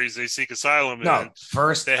countries they seek asylum in. No,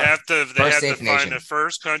 they have to find the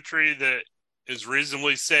first country that is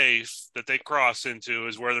reasonably safe that they cross into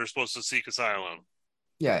is where they're supposed to seek asylum.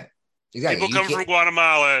 Yeah, exactly. People come from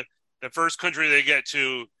Guatemala. The first country they get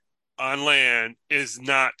to on land is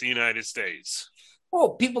not the United States.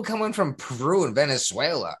 Well, people coming from Peru and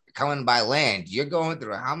Venezuela coming by land, you're going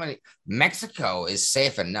through how many? Mexico is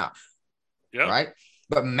safe enough, right?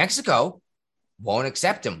 But Mexico won't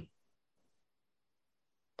accept them.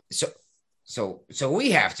 So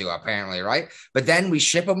we have to, apparently, right? But then we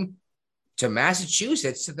ship them to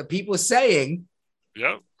Massachusetts to the people saying,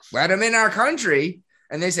 let them in our country.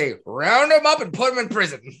 And they say, round them up and put them in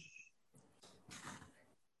prison.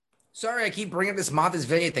 Sorry, I keep bringing up this Martha's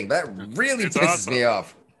Vineyard thing, but that really pisses me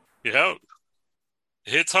off. Yeah.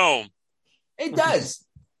 It hits home. It does.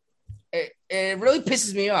 It really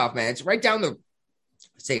pisses me off, man. It's right down the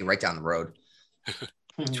road.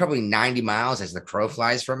 It's probably 90 miles as the crow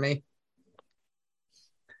flies from me.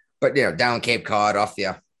 But, down Cape Cod, off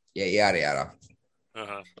the, yada, yada.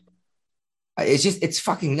 Uh-huh. It's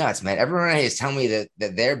fucking nuts, man. Everyone is telling me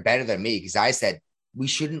that they're better than me because I said we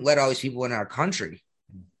shouldn't let all these people in our country.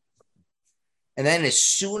 And then as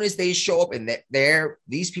soon as they show up in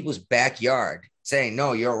these people's backyard saying,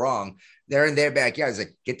 no, you're wrong, they're in their backyard. It's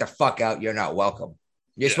like, get the fuck out. You're not welcome.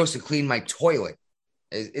 You're supposed to clean my toilet.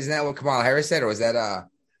 Isn't that what Kamala Harris said? Or was that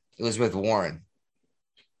Elizabeth Warren?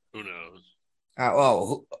 Who knows?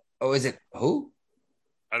 Is it who?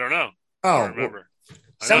 I don't know. Oh, I don't remember.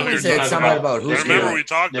 Someone said something about who's. I remember we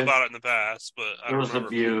talked about it in the past, but I don't remember.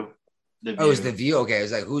 The View. It was The View. Okay, it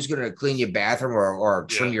was like, who's going to clean your bathroom or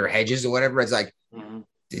trim your hedges or whatever? It's like,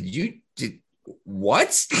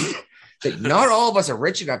 what? Like, not all of us are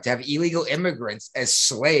rich enough to have illegal immigrants as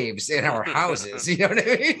slaves in our houses. You know what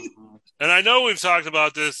I mean? And I know we've talked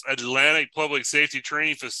about this Atlantic Public Safety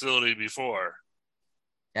Training Facility before.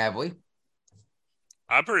 Have we?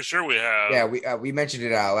 I'm pretty sure we have. Yeah, we mentioned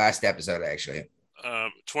it last episode, actually.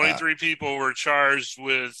 23 people were charged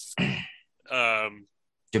with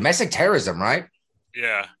domestic terrorism, right?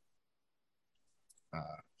 Yeah.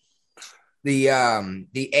 The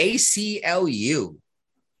ACLU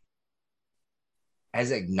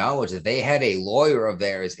has acknowledged that they had a lawyer of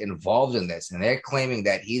theirs involved in this, and they're claiming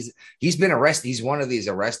that he's been arrested. He's one of these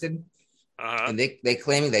arrested, and they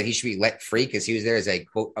claiming that he should be let free because he was there as a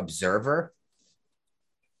quote observer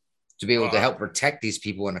to be able to help protect these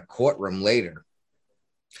people in a courtroom later.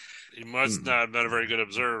 He must not have been a very good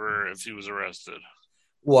observer if he was arrested.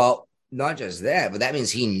 Well, not just that, but that means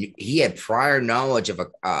he had prior knowledge of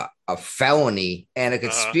a felony and a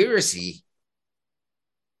conspiracy,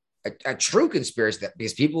 a true conspiracy that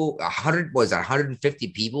because people 150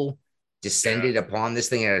 people descended upon this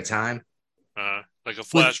thing at a time, like a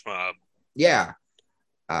flash mob. Yeah.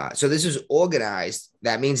 So this was organized.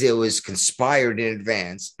 That means it was conspired in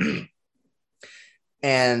advance,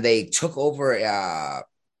 and they took over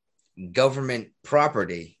government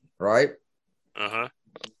property, right?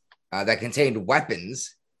 That contained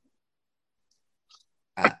weapons.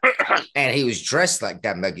 And he was dressed like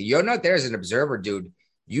that. I'm like, you're not there as an observer, dude.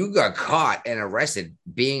 You got caught and arrested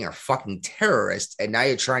being a fucking terrorist, and now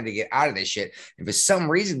you're trying to get out of this shit. And for some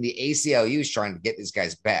reason, the ACLU is trying to get this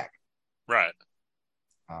guy's back. Right.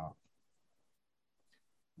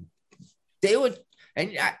 They would,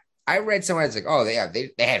 and I read somewhere it's like, oh,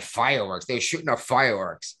 they had fireworks. They were shooting off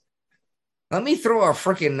fireworks. Let me throw a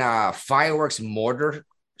freaking fireworks mortar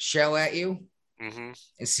shell at you and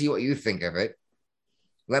see what you think of it.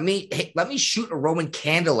 Let me shoot a Roman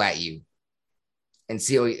candle at you and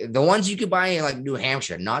see the ones you could buy in like New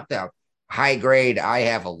Hampshire, not the high grade. I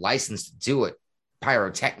have a license to do it.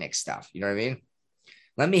 Pyrotechnic stuff. You know what I mean?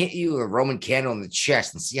 Let me hit you with a Roman candle in the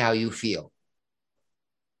chest and see how you feel.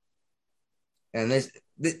 And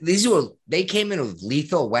they came in with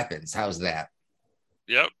lethal weapons. How's that?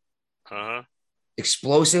 Yep.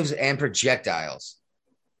 Explosives and projectiles.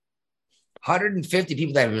 150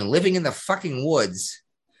 people that have been living in the fucking woods.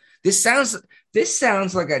 This sounds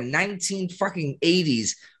like a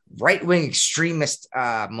 1980s right-wing extremist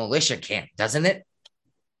militia camp, doesn't it?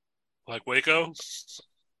 Like Waco?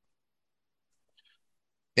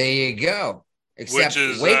 There you go. Except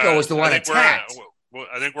Waco was the one attacked.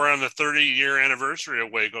 I think we're on the 30-year anniversary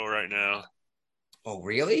of Waco right now. Oh,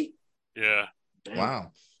 really? Yeah.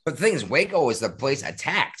 Wow. But the thing is, Waco was the place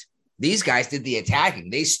attacked. These guys did the attacking.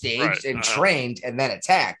 They staged and trained and then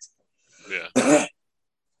attacked. Yeah.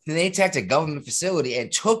 And they attacked a government facility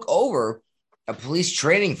and took over a police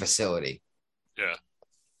training facility.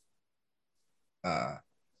 Yeah.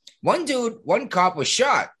 One cop was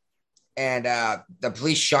shot, and the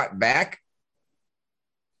police shot back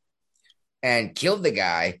and killed the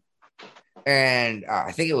guy. And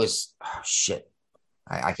I think it was,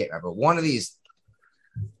 I can't remember. One of these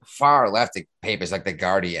far left papers, like The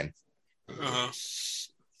Guardian,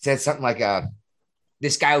 said something like,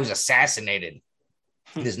 this guy was assassinated.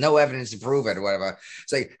 There's no evidence to prove it or whatever.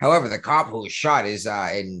 It's like, however, the cop who was shot is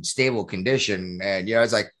in stable condition. And,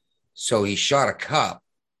 it's like, so he shot a cop.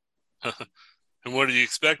 And what do you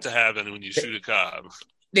expect to happen when you shoot a cop?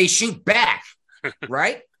 They shoot back,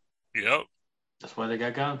 right? Yep. That's why they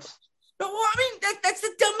got guns. No, I mean, that's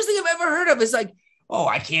the dumbest thing I've ever heard of. It's like, oh,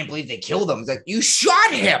 I can't believe they killed him. It's like, you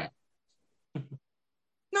shot him.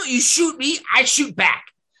 No, you shoot me, I shoot back.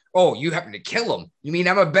 Oh, you happen to kill him. You mean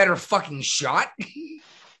I'm a better fucking shot?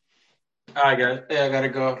 I gotta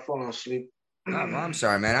go. Fall asleep. I'm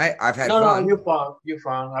sorry, man. I've had fun. No, you're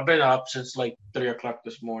fine. I've been up since like 3 o'clock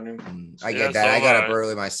this morning. I get that. I got up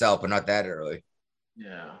early myself, but not that early.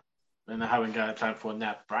 Yeah. And I haven't got time for a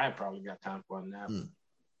nap. Brian probably got time for a nap.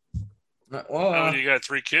 Well, you got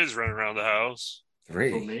 3 kids running around the house.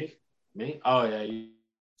 3? Who, me? Oh, yeah.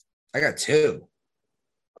 I got 2.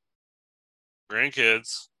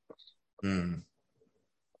 Grandkids.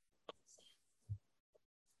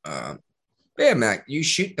 Yeah, Mac, you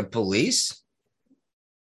shoot the police,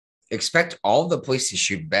 expect all the police to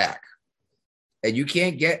shoot back. And you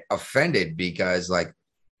can't get offended because, like,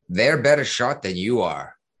 they're better shot than you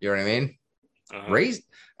are. You know what I mean?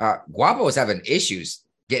 Guapo is having issues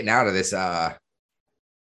getting out of this.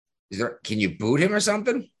 Can you boot him or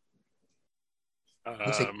something?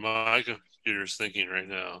 My computer's thinking right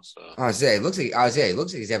now. So it looks like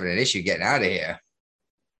he's having an issue getting out of here.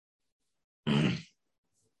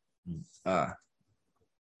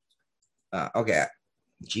 Okay.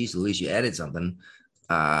 Jeez Louise, you added something.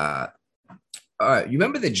 You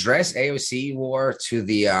remember the dress AOC wore to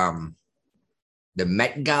the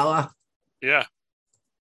Met Gala? Yeah.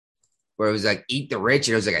 Where it was like Eat the Rich,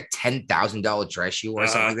 and it was like a $10,000 dress she wore or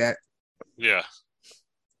something like that. Yeah.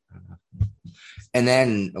 And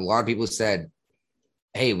then a lot of people said,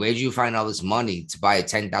 hey, where'd you find all this money to buy a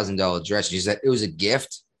 $10,000 dress? She said it was a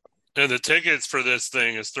gift. And the tickets for this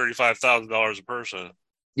thing is $35,000 a person.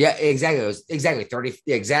 Yeah, exactly. It was exactly 30.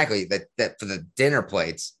 Exactly. That for the dinner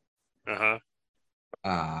plates. And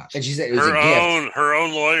she said it was a gift. Her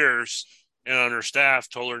own lawyers and on her staff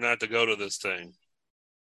told her not to go to this thing.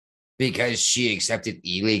 Because she accepted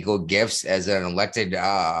illegal gifts as an elected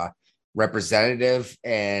representative,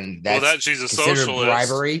 and that's she's a socialist.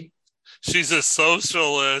 Bribery. She's a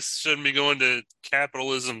socialist. Shouldn't be going to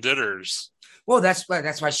capitalism dinners. Well, that's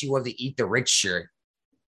why she wore the Eat the Rich shirt.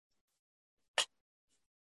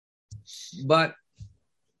 But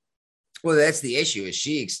that's the issue. Is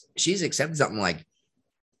she's accepted something like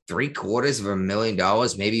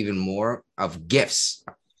 $750,000, maybe even more, of gifts.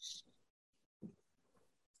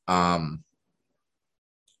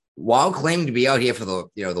 While claiming to be out here for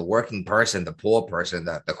the working person, the poor person,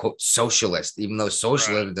 the quote socialist, even though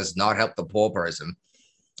socialism does not help the poor person,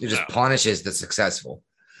 it just punishes the successful.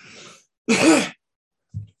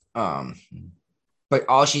 But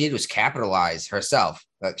all she did was capitalize herself.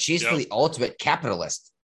 She's the ultimate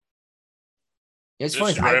capitalist. It's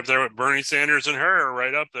funny. Right up there with Bernie Sanders and her,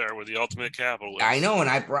 right up there with the ultimate capitalist. I know, and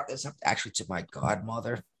I brought this up actually to my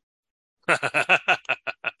godmother. And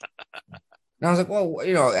I was like, well,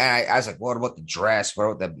 and I was like, what about the dress?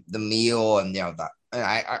 What about the meal? And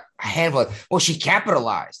I handled it. Well, she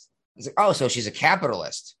capitalized. was like, oh, so she's a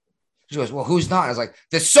capitalist. She goes, well, who's not? I was like,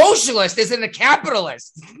 the socialist isn't a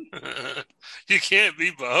capitalist. You can't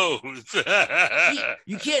be both.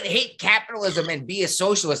 You can't hate capitalism and be a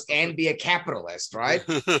socialist and be a capitalist, right?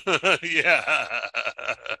 Yeah.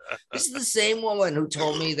 This is the same woman who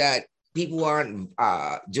told me that people aren't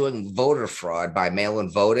doing voter fraud by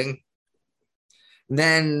mail-in voting.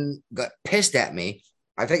 Then got pissed at me.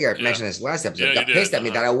 I think I mentioned this last episode. Got pissed at me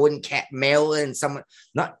that I wouldn't mail in someone.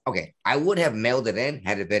 I would have mailed it in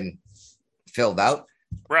had it been filled out.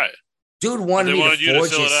 Right. Dude wanted me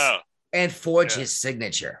to forge his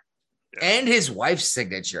signature and his wife's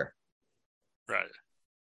signature. Right.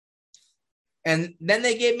 And then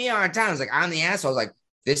they gave me a hard time. I was like, I'm the asshole. I was like,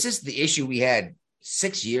 this is the issue we had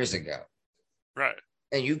 6 years ago. Right.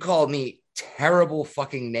 And you called me terrible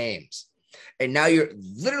fucking names. And now you're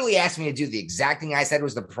literally asking me to do the exact thing I said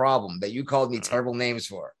was the problem that you called me terrible names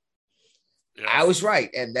for. Yeah. I was right.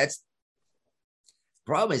 And that's the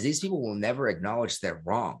problem is these people will never acknowledge they're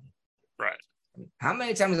wrong. Right. How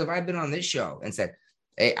many times have I been on this show and said,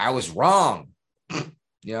 hey, I was wrong?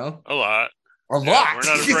 You know? A lot. A lot.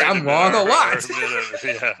 I'm wrong a lot.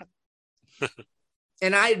 Yeah.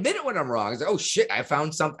 And I admit it when I'm wrong. I say, oh shit, I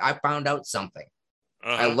found out something.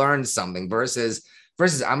 I learned something versus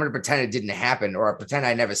I'm going to pretend it didn't happen or pretend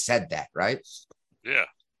I never said that, right? Yeah.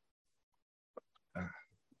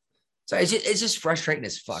 So it's just frustrating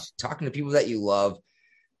as fuck talking to people that you love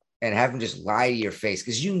and have them just lie to your face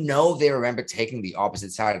because you know they remember taking the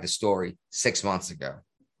opposite side of the story 6 months ago.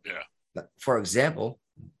 Yeah. For example,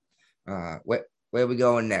 where are we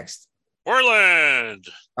going next? Portland.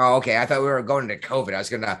 Oh, okay. I thought we were going to COVID. I was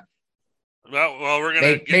going to. Well, we're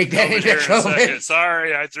going to make that into COVID.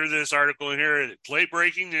 Sorry, I threw this article in here. Late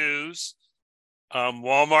breaking news.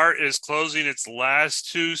 Walmart is closing its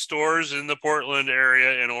last 2 stores in the Portland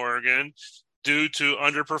area in Oregon due to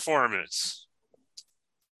underperformance.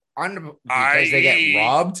 Because they get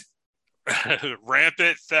robbed?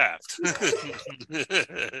 Rampant theft.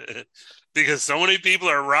 Because so many people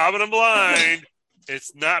are robbing them blind,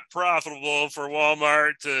 it's not profitable for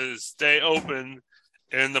Walmart to stay open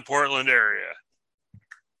in the Portland area.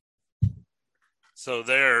 So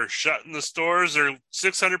they're shutting the stores.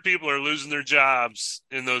 600 people are losing their jobs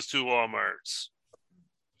in those 2 Walmarts.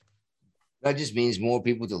 That just means more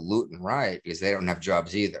people to loot and riot because they don't have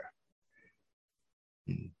jobs either.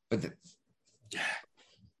 But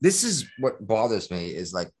this is what bothers me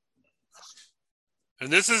is like. And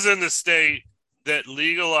this is in the state that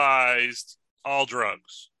legalized all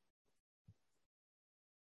drugs.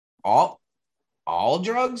 All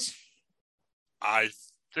drugs? I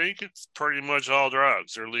think it's pretty much all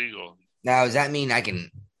drugs are legal. Now, does that mean I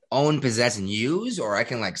can own, possess, and use, or I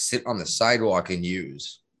can like sit on the sidewalk and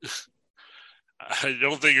use? I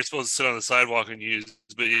don't think you're supposed to sit on the sidewalk and use,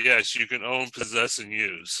 but yes, you can own, possess, and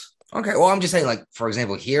use. Okay, well, I'm just saying, like, for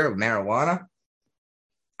example, here, marijuana,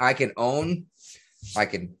 I can own, I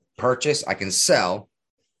can purchase, I can sell,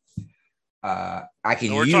 I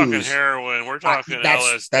can we're use. We're talking heroin. We're talking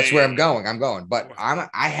LSD. That's where I'm going. But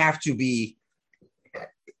I have to be,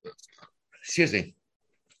 excuse me,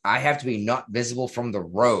 I have to be not visible from the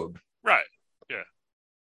road. Right, yeah.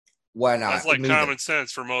 That's like common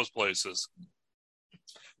sense for most places.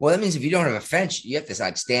 Well, that means if you don't have a fence, you have to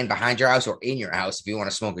like stand behind your house or in your house if you want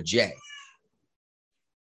to smoke a J.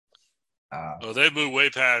 They've moved way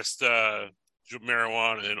past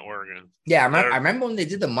marijuana in Oregon. Yeah, I remember when they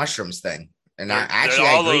did the mushrooms thing, and I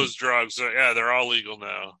those drugs. They're all legal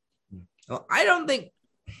now. Well, I don't think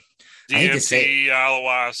DMT,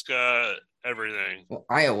 ayahuasca, everything. Well,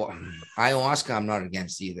 ayahuasca, I'm not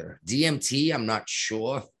against either. DMT, I'm not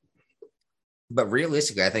sure. But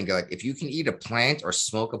realistically, I think like if you can eat a plant or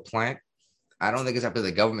smoke a plant, I don't think it's up to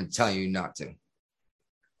the government telling you not to.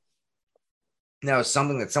 Now,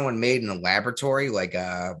 something that someone made in a laboratory, like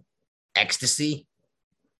ecstasy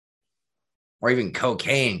or even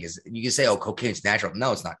cocaine, because you can say, oh, cocaine's natural.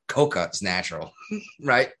 No, it's not. Coca is natural,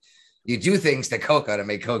 right? You do things to coca to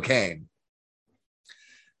make cocaine.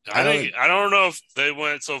 I don't know if they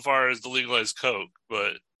went so far as to legalize coke,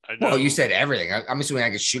 but I know. Well, you said everything. I'm assuming I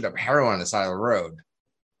could shoot up heroin on the side of the road.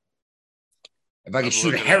 If I could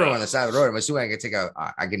shoot heroin on the side of the road, I'm assuming I could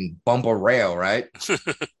I can bump a rail, right?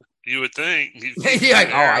 You would think. You're like,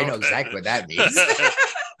 oh, I know exactly what that means.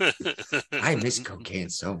 I miss cocaine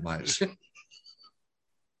so much.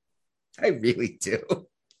 I really do.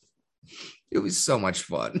 It was so much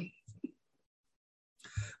fun.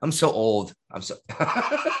 I'm so old.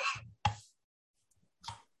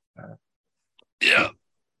 Yeah.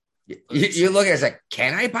 You look at it like,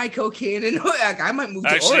 can I buy cocaine? And I might move to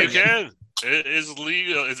Oregon. Actually, you can. It is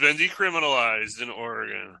legal. It's been decriminalized in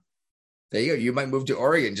Oregon. There you go. You might move to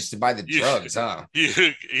Oregon just to buy the drugs, huh?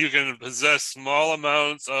 You can possess small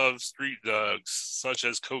amounts of street drugs, such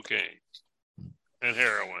as cocaine and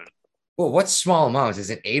heroin. Well, what's small amounts?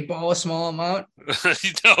 Is an 8-ball a small amount? No,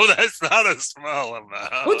 that's not a small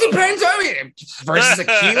amount. Well, it depends. I mean, versus a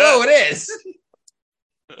kilo, it is.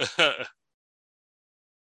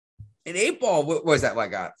 An 8-ball, what was that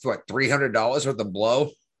like? What, $300 worth of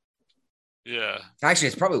blow? Yeah. Actually,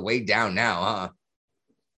 it's probably way down now, huh?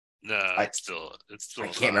 No, it's still. I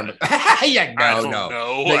can't remember. Yeah, no.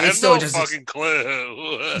 I have no fucking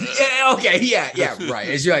clue. Yeah, okay, yeah, right.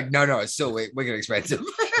 It's like, no, it's still wicked expensive.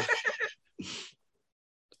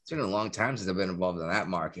 It's been a long time since I've been involved in that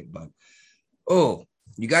market, but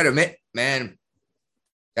you got to admit, man,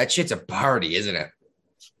 that shit's a party, isn't it?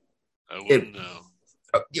 I wouldn't know.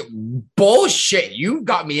 Bullshit! You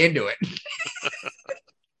got me into it.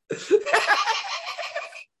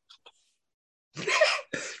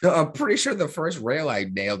 No, I'm pretty sure the first rail I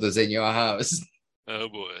nailed was in your house. Oh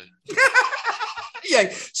boy. Yeah,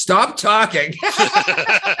 stop talking.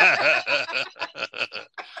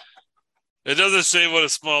 It doesn't say what a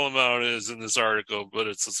small amount is in this article, but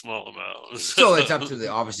it's a small amount. So it's up to the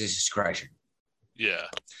officer's discretion. Yeah.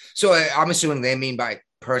 So I'm assuming they mean by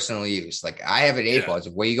personal use. Like, I have an 8-ball. It's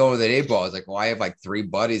like, where you going with an 8-ball? It's like, well, I have like 3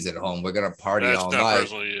 buddies at home. We're gonna party all night. That's not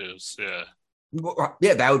personal use. Yeah.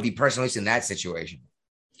 Yeah, that would be personal use in that situation.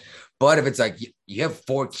 But if it's like you have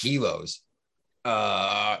 4 kilos,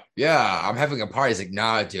 I'm having a party. It's like,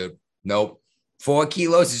 nah, dude, nope. 4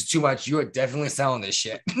 kilos is too much. You are definitely selling this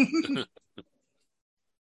shit.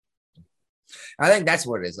 I think that's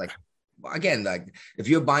what it is. Like, again, like if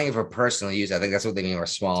you're buying it for personal use, I think that's what they mean by a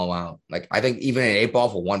small amount. Like, I think even an 8-ball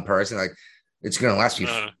for one person, like it's gonna last me.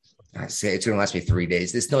 I say it's gonna last me 3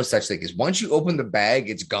 days. There's no such thing as once you open the bag,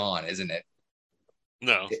 it's gone, isn't it?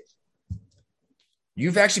 No.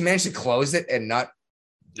 You've actually managed to close it and not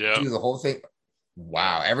do the whole thing.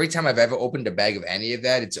 Wow. Every time I've ever opened a bag of any of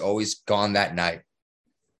that, it's always gone that night.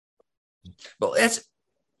 But that's,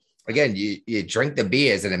 again, you drink the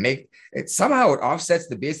beers and it somehow it offsets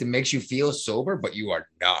the beers and makes you feel sober, but you are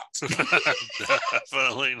not.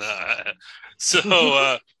 Definitely not.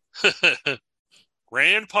 So,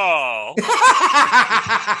 Rand Paul.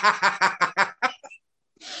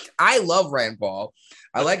 I love Rand Paul.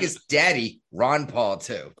 I like his daddy, Ron Paul,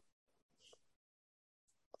 too.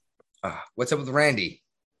 What's up with Randy?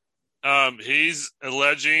 He's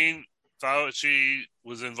alleging Fauci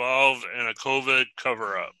was involved in a COVID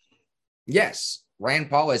cover-up. Yes. Rand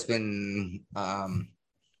Paul has been...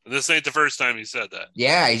 this ain't the first time he said that.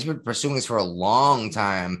 Yeah, he's been pursuing this for a long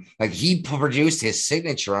time. Like, he produced his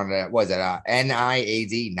signature on that,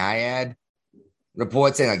 NIAID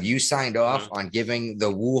report saying, like, you signed off on giving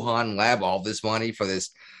the Wuhan lab all this money for this,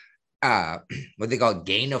 what they call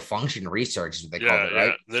gain of function research, is what they call it, right?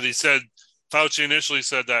 Yeah. That he said, Fauci initially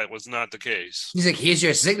said that was not the case. He's like, here's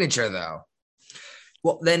your signature, though.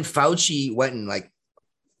 Well, then Fauci went and, like,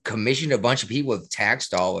 commissioned a bunch of people with tax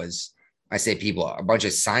dollars. I say people, a bunch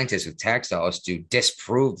of scientists with tax dollars to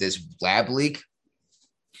disprove this lab leak.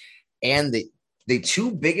 And the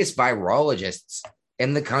 2 biggest virologists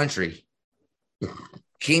in the country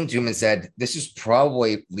came to him and said, this is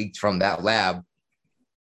probably leaked from that lab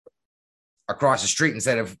across the street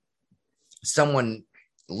instead of someone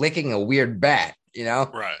licking a weird bat, you know?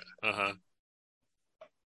 Right. Uh-huh.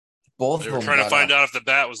 Both they were trying to find out if the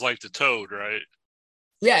bat was like the toad, right?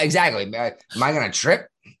 Yeah, exactly. Am I going to trip?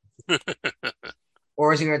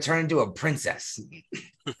 Or is he going to turn into a princess?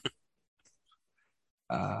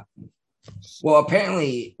 Well,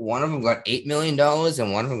 apparently one of them got $8 million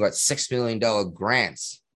and one of them got $6 million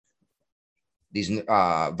grants. These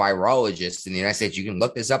virologists in the United States, you can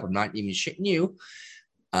look this up. I'm not even shitting you.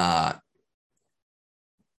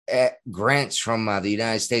 Grants from the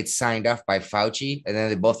United States signed off by Fauci, and then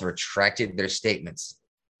they both retracted their statements.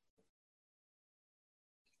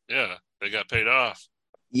 Yeah, they got paid off.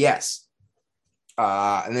 Yes.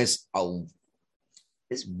 And there's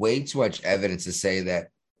way too much evidence to say that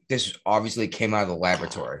this obviously came out of the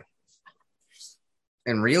laboratory.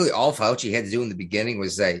 And really all Fauci had to do in the beginning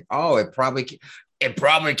was say, oh, it probably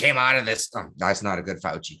came out of this. Oh, that's not a good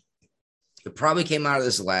Fauci. It probably came out of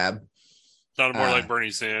this lab. Sounded more like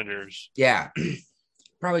Bernie Sanders. Yeah.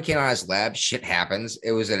 Probably came out of this lab. Shit happens.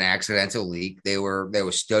 It was an accidental leak. They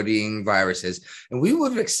were studying viruses. And we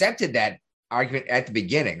would have accepted that argument at the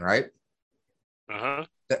beginning, right? Uh-huh.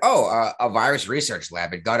 That, a virus research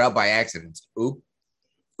lab. It got out by accident.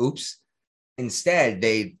 Oops. Instead,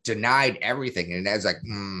 they denied everything. And I was like,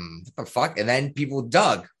 what the fuck? And then people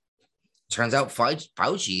dug. Turns out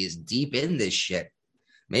Fauci is deep in this shit.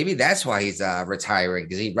 Maybe that's why he's retiring,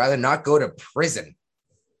 because he'd rather not go to prison.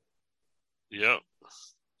 Yep.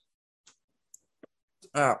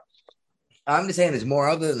 I'm just saying there's more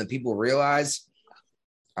out there than people realize.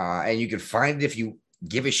 And you can find it if you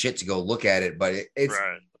give a shit to go look at it. But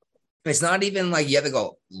it's not even like you have to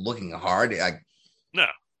go looking hard. Like, no.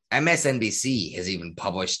 MSNBC has even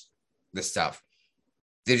published the stuff.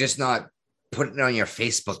 They're just not putting it on your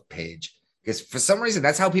Facebook page. Because for some reason,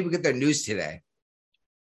 that's how people get their news today.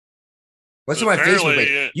 What's on my Facebook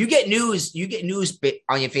page? You get news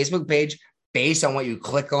on your Facebook page based on what you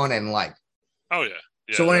click on and like. Oh, yeah.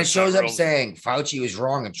 So when it shows up saying Fauci was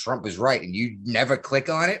wrong and Trump was right, and you never click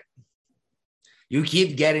on it, you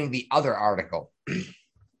keep getting the other article.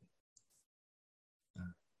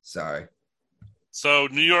 Sorry. So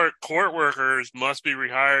New York court workers must be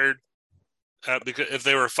rehired because if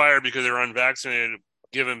they were fired because they were unvaccinated,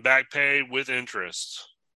 given back pay with interest.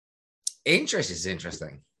 Interest is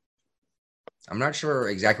interesting. I'm not sure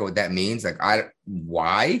exactly what that means. Like,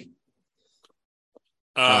 why?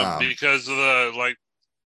 Because of the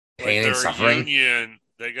pain and suffering. Union,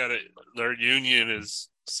 their union is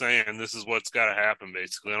saying this is what's got to happen.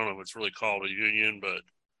 Basically, I don't know if it's really called a union, but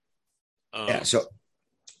yeah. So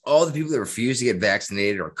all the people that refused to get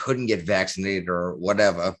vaccinated or couldn't get vaccinated or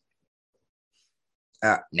whatever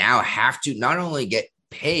now have to not only get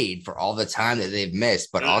paid for all the time that they've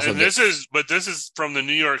missed, but also this is from the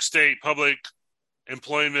New York State Public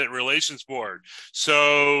Employment Relations Board.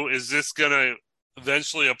 So is this going to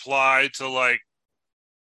eventually apply to like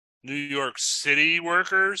New York City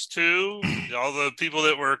workers too? All the people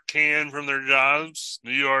that were canned from their jobs,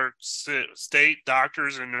 New York State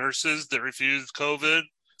doctors and nurses that refused COVID.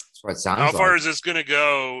 That's what it sounds like. How far is this going to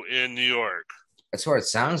go in New York? That's what it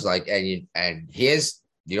sounds like. And here's,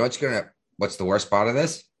 what's the worst part of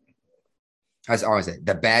this? As I always say,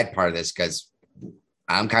 the bad part of this, because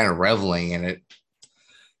I'm kind of reveling in it,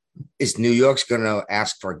 is New York's going to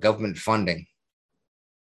ask for government funding.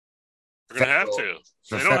 They're going to have to.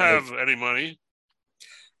 They don't have any money.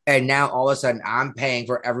 And now all of a sudden I'm paying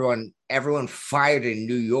for everyone fired in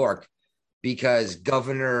New York because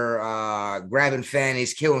Governor grabbing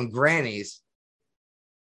fannies, killing grannies,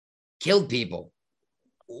 killed people.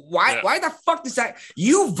 Why? Yeah. Why the fuck does that?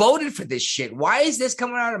 You voted for this shit. Why is this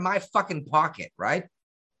coming out of my fucking pocket, right?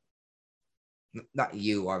 Not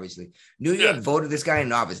you, obviously. New York voted this guy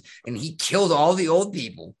in office, and he killed all the old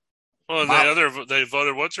people. Well, and they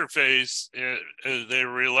voted what's her face. They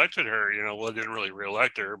reelected her. They didn't really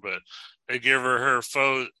reelect her, but they gave her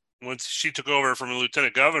vote once she took over from a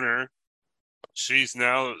lieutenant governor. She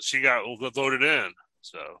got voted in.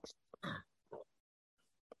 So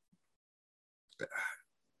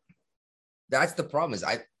that's the problem. Is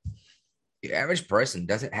the average person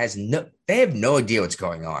they have no idea what's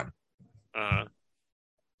going on.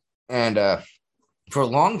 And for a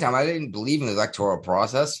long time, I didn't believe in the electoral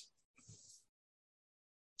process.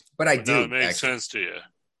 But I do. It makes sense to you.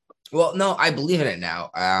 Well, no, I believe in it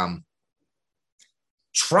now.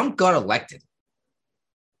 Trump got elected.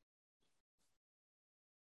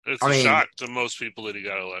 It's a shock to most people that he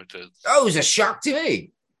got elected. Oh, it was a shock to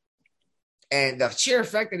me. And the sheer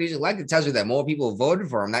fact that he's elected tells you that more people voted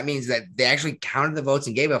for him. That means that they actually counted the votes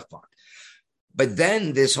and gave a fuck. But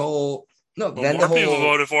then people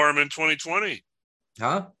voted for him in 2020.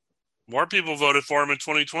 Huh? More people voted for him in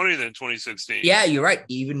 2020 than 2016. Yeah, you're right.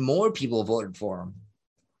 Even more people voted for him.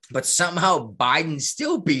 But somehow Biden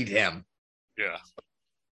still beat him. Yeah.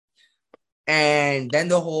 And then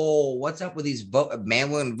the whole, what's up with these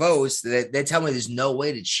mail-in votes? They tell me there's no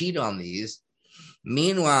way to cheat on these.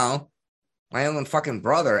 Meanwhile, my own fucking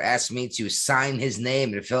brother asked me to sign his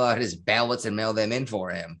name and fill out his ballots and mail them in for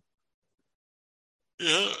him.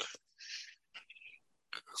 Yeah.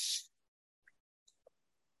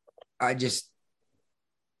 I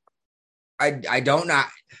don't know.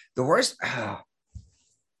 The worst.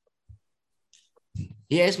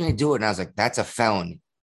 He asked me to do it, and I was like, "That's a felony."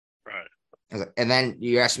 Right. I was like, and then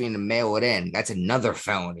you asked me to mail it in. That's another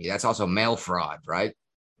felony. That's also mail fraud, right?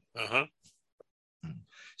 Uh-huh.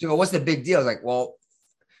 So what's the big deal? I was like, well,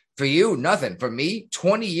 for you, nothing. For me,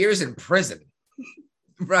 20 years in prison,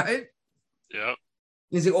 right? Yep.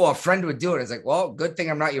 He's like, oh, a friend would do it. I was like, well, good thing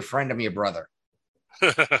I'm not your friend. I'm your brother.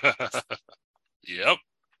 Yep.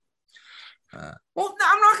 Well,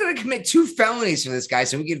 I'm not going to commit 2 felonies for this guy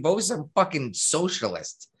so we can vote some fucking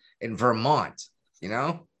socialist in Vermont, he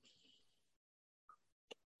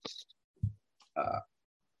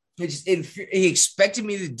expected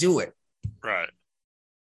me to do it. Right.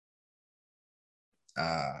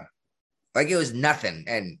 Like it was nothing.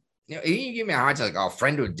 And, he give me a hard time, like, oh, a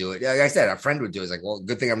friend would do it. Like I said, a friend would do it. It's like, well,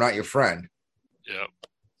 good thing I'm not your friend. Yep.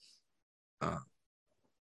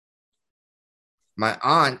 My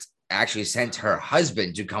aunt actually sent her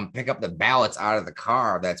husband to come pick up the ballots out of the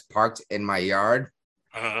car that's parked in my yard.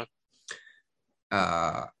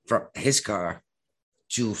 From his car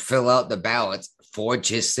to fill out the ballots, forge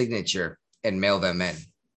his signature, and mail them in.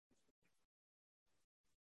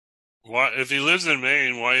 Why, if he lives in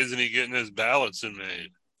Maine, why isn't he getting his ballots in Maine?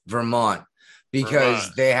 Vermont,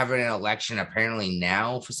 because they have an election apparently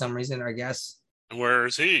now for some reason, I guess. Where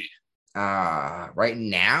is he? Right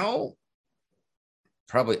now,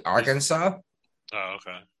 probably Arkansas. Oh,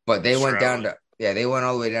 okay. But they went down to they went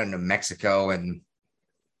all the way down to Mexico and.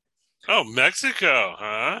 Oh, Mexico,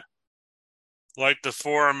 huh? Like the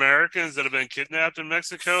 4 Americans that have been kidnapped in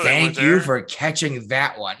Mexico? Thank you for catching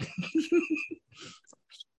that one.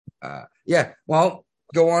 Yeah, well,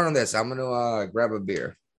 go on this. I'm going to grab a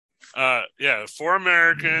beer. 4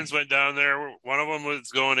 Americans went down there. One of them was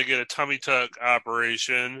going to get a tummy tuck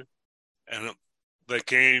operation. And they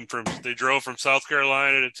drove from South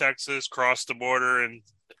Carolina to Texas, crossed the border and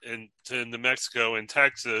into Mexico and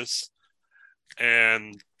Texas.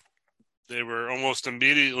 And they were almost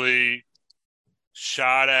immediately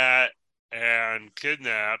shot at and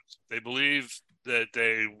kidnapped. They believe that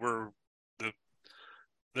they were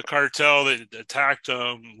the cartel that attacked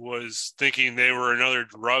them was thinking they were another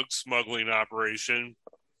drug smuggling operation.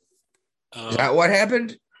 Is that what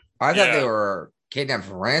happened? I thought they were kidnapped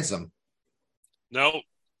for ransom. No,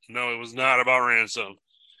 it was not about ransom.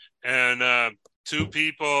 And 2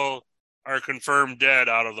 people are confirmed dead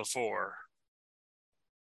out of the 4.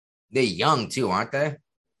 They're young too, aren't they?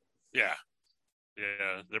 Yeah,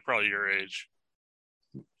 they're probably your age.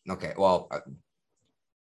 Okay, well,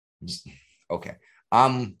 okay.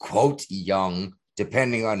 I'm quote young,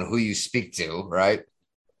 depending on who you speak to, right?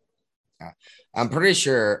 I'm pretty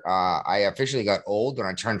sure I officially got old when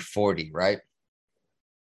I turned 40, right?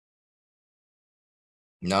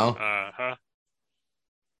 No?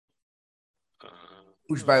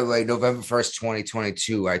 Which, by the way, November 1st,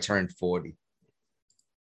 2022, I turned 40.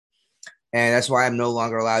 And that's why I'm no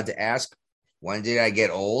longer allowed to ask, when did I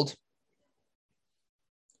get old?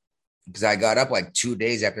 Because I got up like 2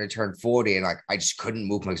 days after I turned 40 and I just couldn't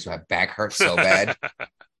move because my back hurt so bad.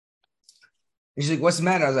 He's like, what's the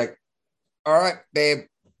matter? I was like, all right, babe.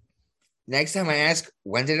 Next time I ask,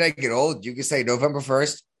 when did I get old? You can say November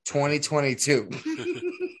 1st, 2022.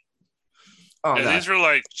 Oh, these were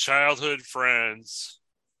like childhood friends.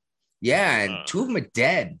 Yeah, and 2 of them are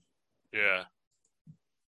dead. Yeah.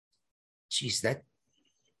 Jeez, that.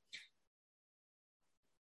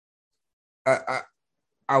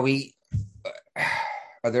 Are we?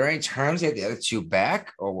 Are there any terms yet? The other 2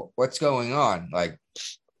 back, or what's going on? Like,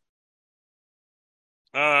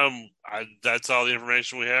 that's all the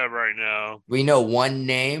information we have right now. We know 1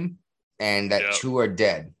 name, and that 2 are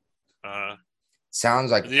dead. Sounds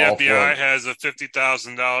like the FBI has a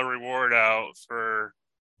 $50,000 reward out for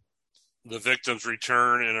the victim's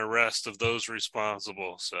return and arrest of those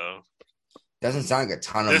responsible. So. Doesn't sound like a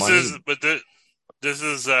ton of money. This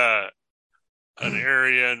is an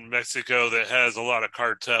area in Mexico that has a lot of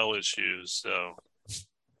cartel issues. So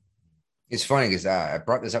it's funny because I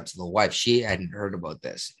brought this up to the wife. She hadn't heard about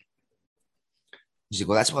this. She's like,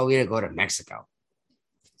 well, that's why we had to go to Mexico.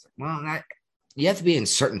 Like, well, you have to be in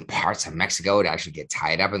certain parts of Mexico to actually get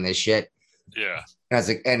tied up in this shit. Yeah. And I was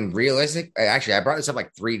like, and realistic, I brought this up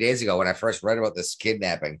like 3 days ago when I first read about this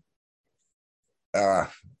kidnapping.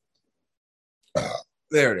 There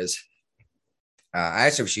it is. I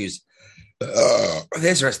asked her if she was.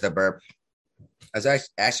 There's the rest of the burp. I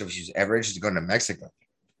asked her if she was ever interested in going to Mexico.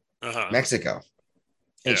 Mexico.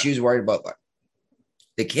 And she was worried about like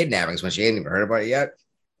the kidnappings when she hadn't even heard about it yet.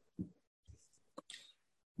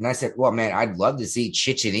 And I said, well, man, I'd love to see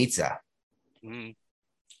Chichen Itza. Mm.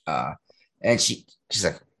 And she's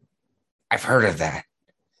like, I've heard of that.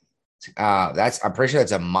 I'm pretty sure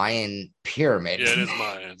that's a Mayan pyramid. Yeah, it is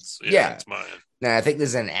Mayans. Yeah, it's Mayan. Now I think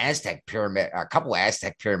there's an Aztec pyramid, a couple of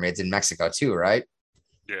Aztec pyramids in Mexico too, right?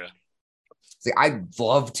 Yeah. See, I'd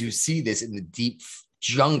love to see this in the deep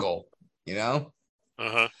jungle, you know?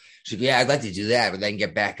 She's like, yeah, I'd like to do that, but then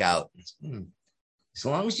get back out. As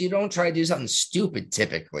long as you don't try to do something stupid,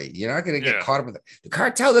 typically, you're not going to get caught up with it. The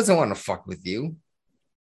cartel doesn't want to fuck with you.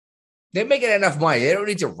 They're making enough money. They don't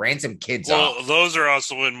need to ransom kids off. Well, those are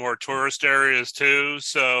also in more tourist areas too,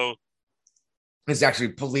 so it's actually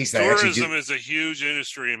police that tourism is a huge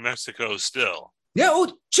industry in Mexico still. Yeah,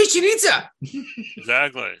 Chichen Itza.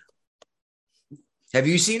 Exactly. Have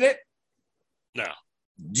you seen it? No.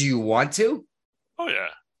 Do you want to? Oh, yeah.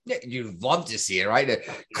 Yeah, you'd love to see it, right? To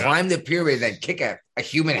climb the pyramid and then kick a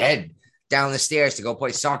human head down the stairs to go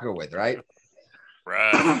play soccer with, right?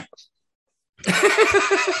 Right.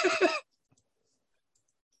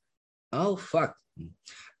 Oh fuck!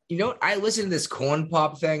 You know what? I listened to this corn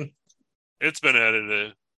pop thing. It's been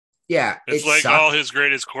edited. Yeah, it's like sucked. All his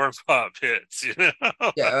greatest corn pop hits. You know?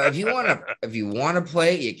 Yeah, if you want to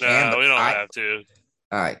play it, you can. No, we don't have to.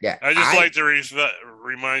 All right, yeah. I just like to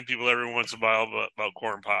remind people every once in a while about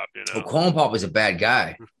corn pop. You know, well, corn pop was a bad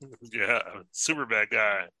guy. Yeah, super bad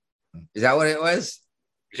guy. Is that what it was?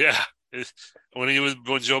 Yeah. When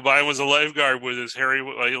Joe Biden was a lifeguard with his hairy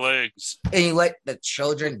legs, and he let the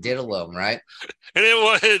children diddle him, right? And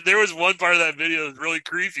there was one part of that video that was really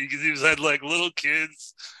creepy because he had like little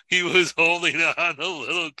kids. He was holding on to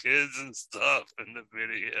little kids and stuff in the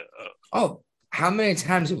video. Oh, how many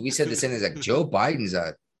times have we said this in? Is like Joe Biden's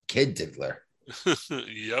a kid diddler?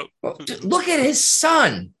 Yep. Well, dude, look at his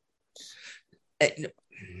son.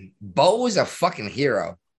 Bo was a fucking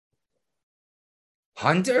hero.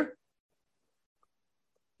 Hunter.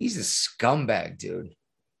 He's a scumbag, dude.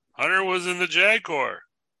 Hunter was in the JAG Corps.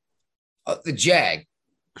 The JAG.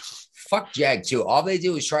 Fuck JAG, too. All they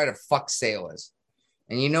do is try to fuck sailors.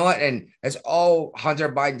 And you know what? And that's all Hunter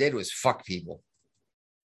Biden did was fuck people.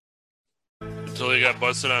 Until he got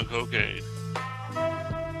busted on cocaine.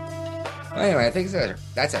 Well, anyway, I think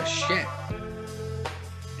that's a shit.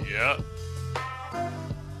 Yeah.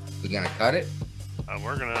 You gonna cut it? I'm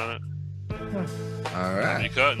working on it. All right. You cutting?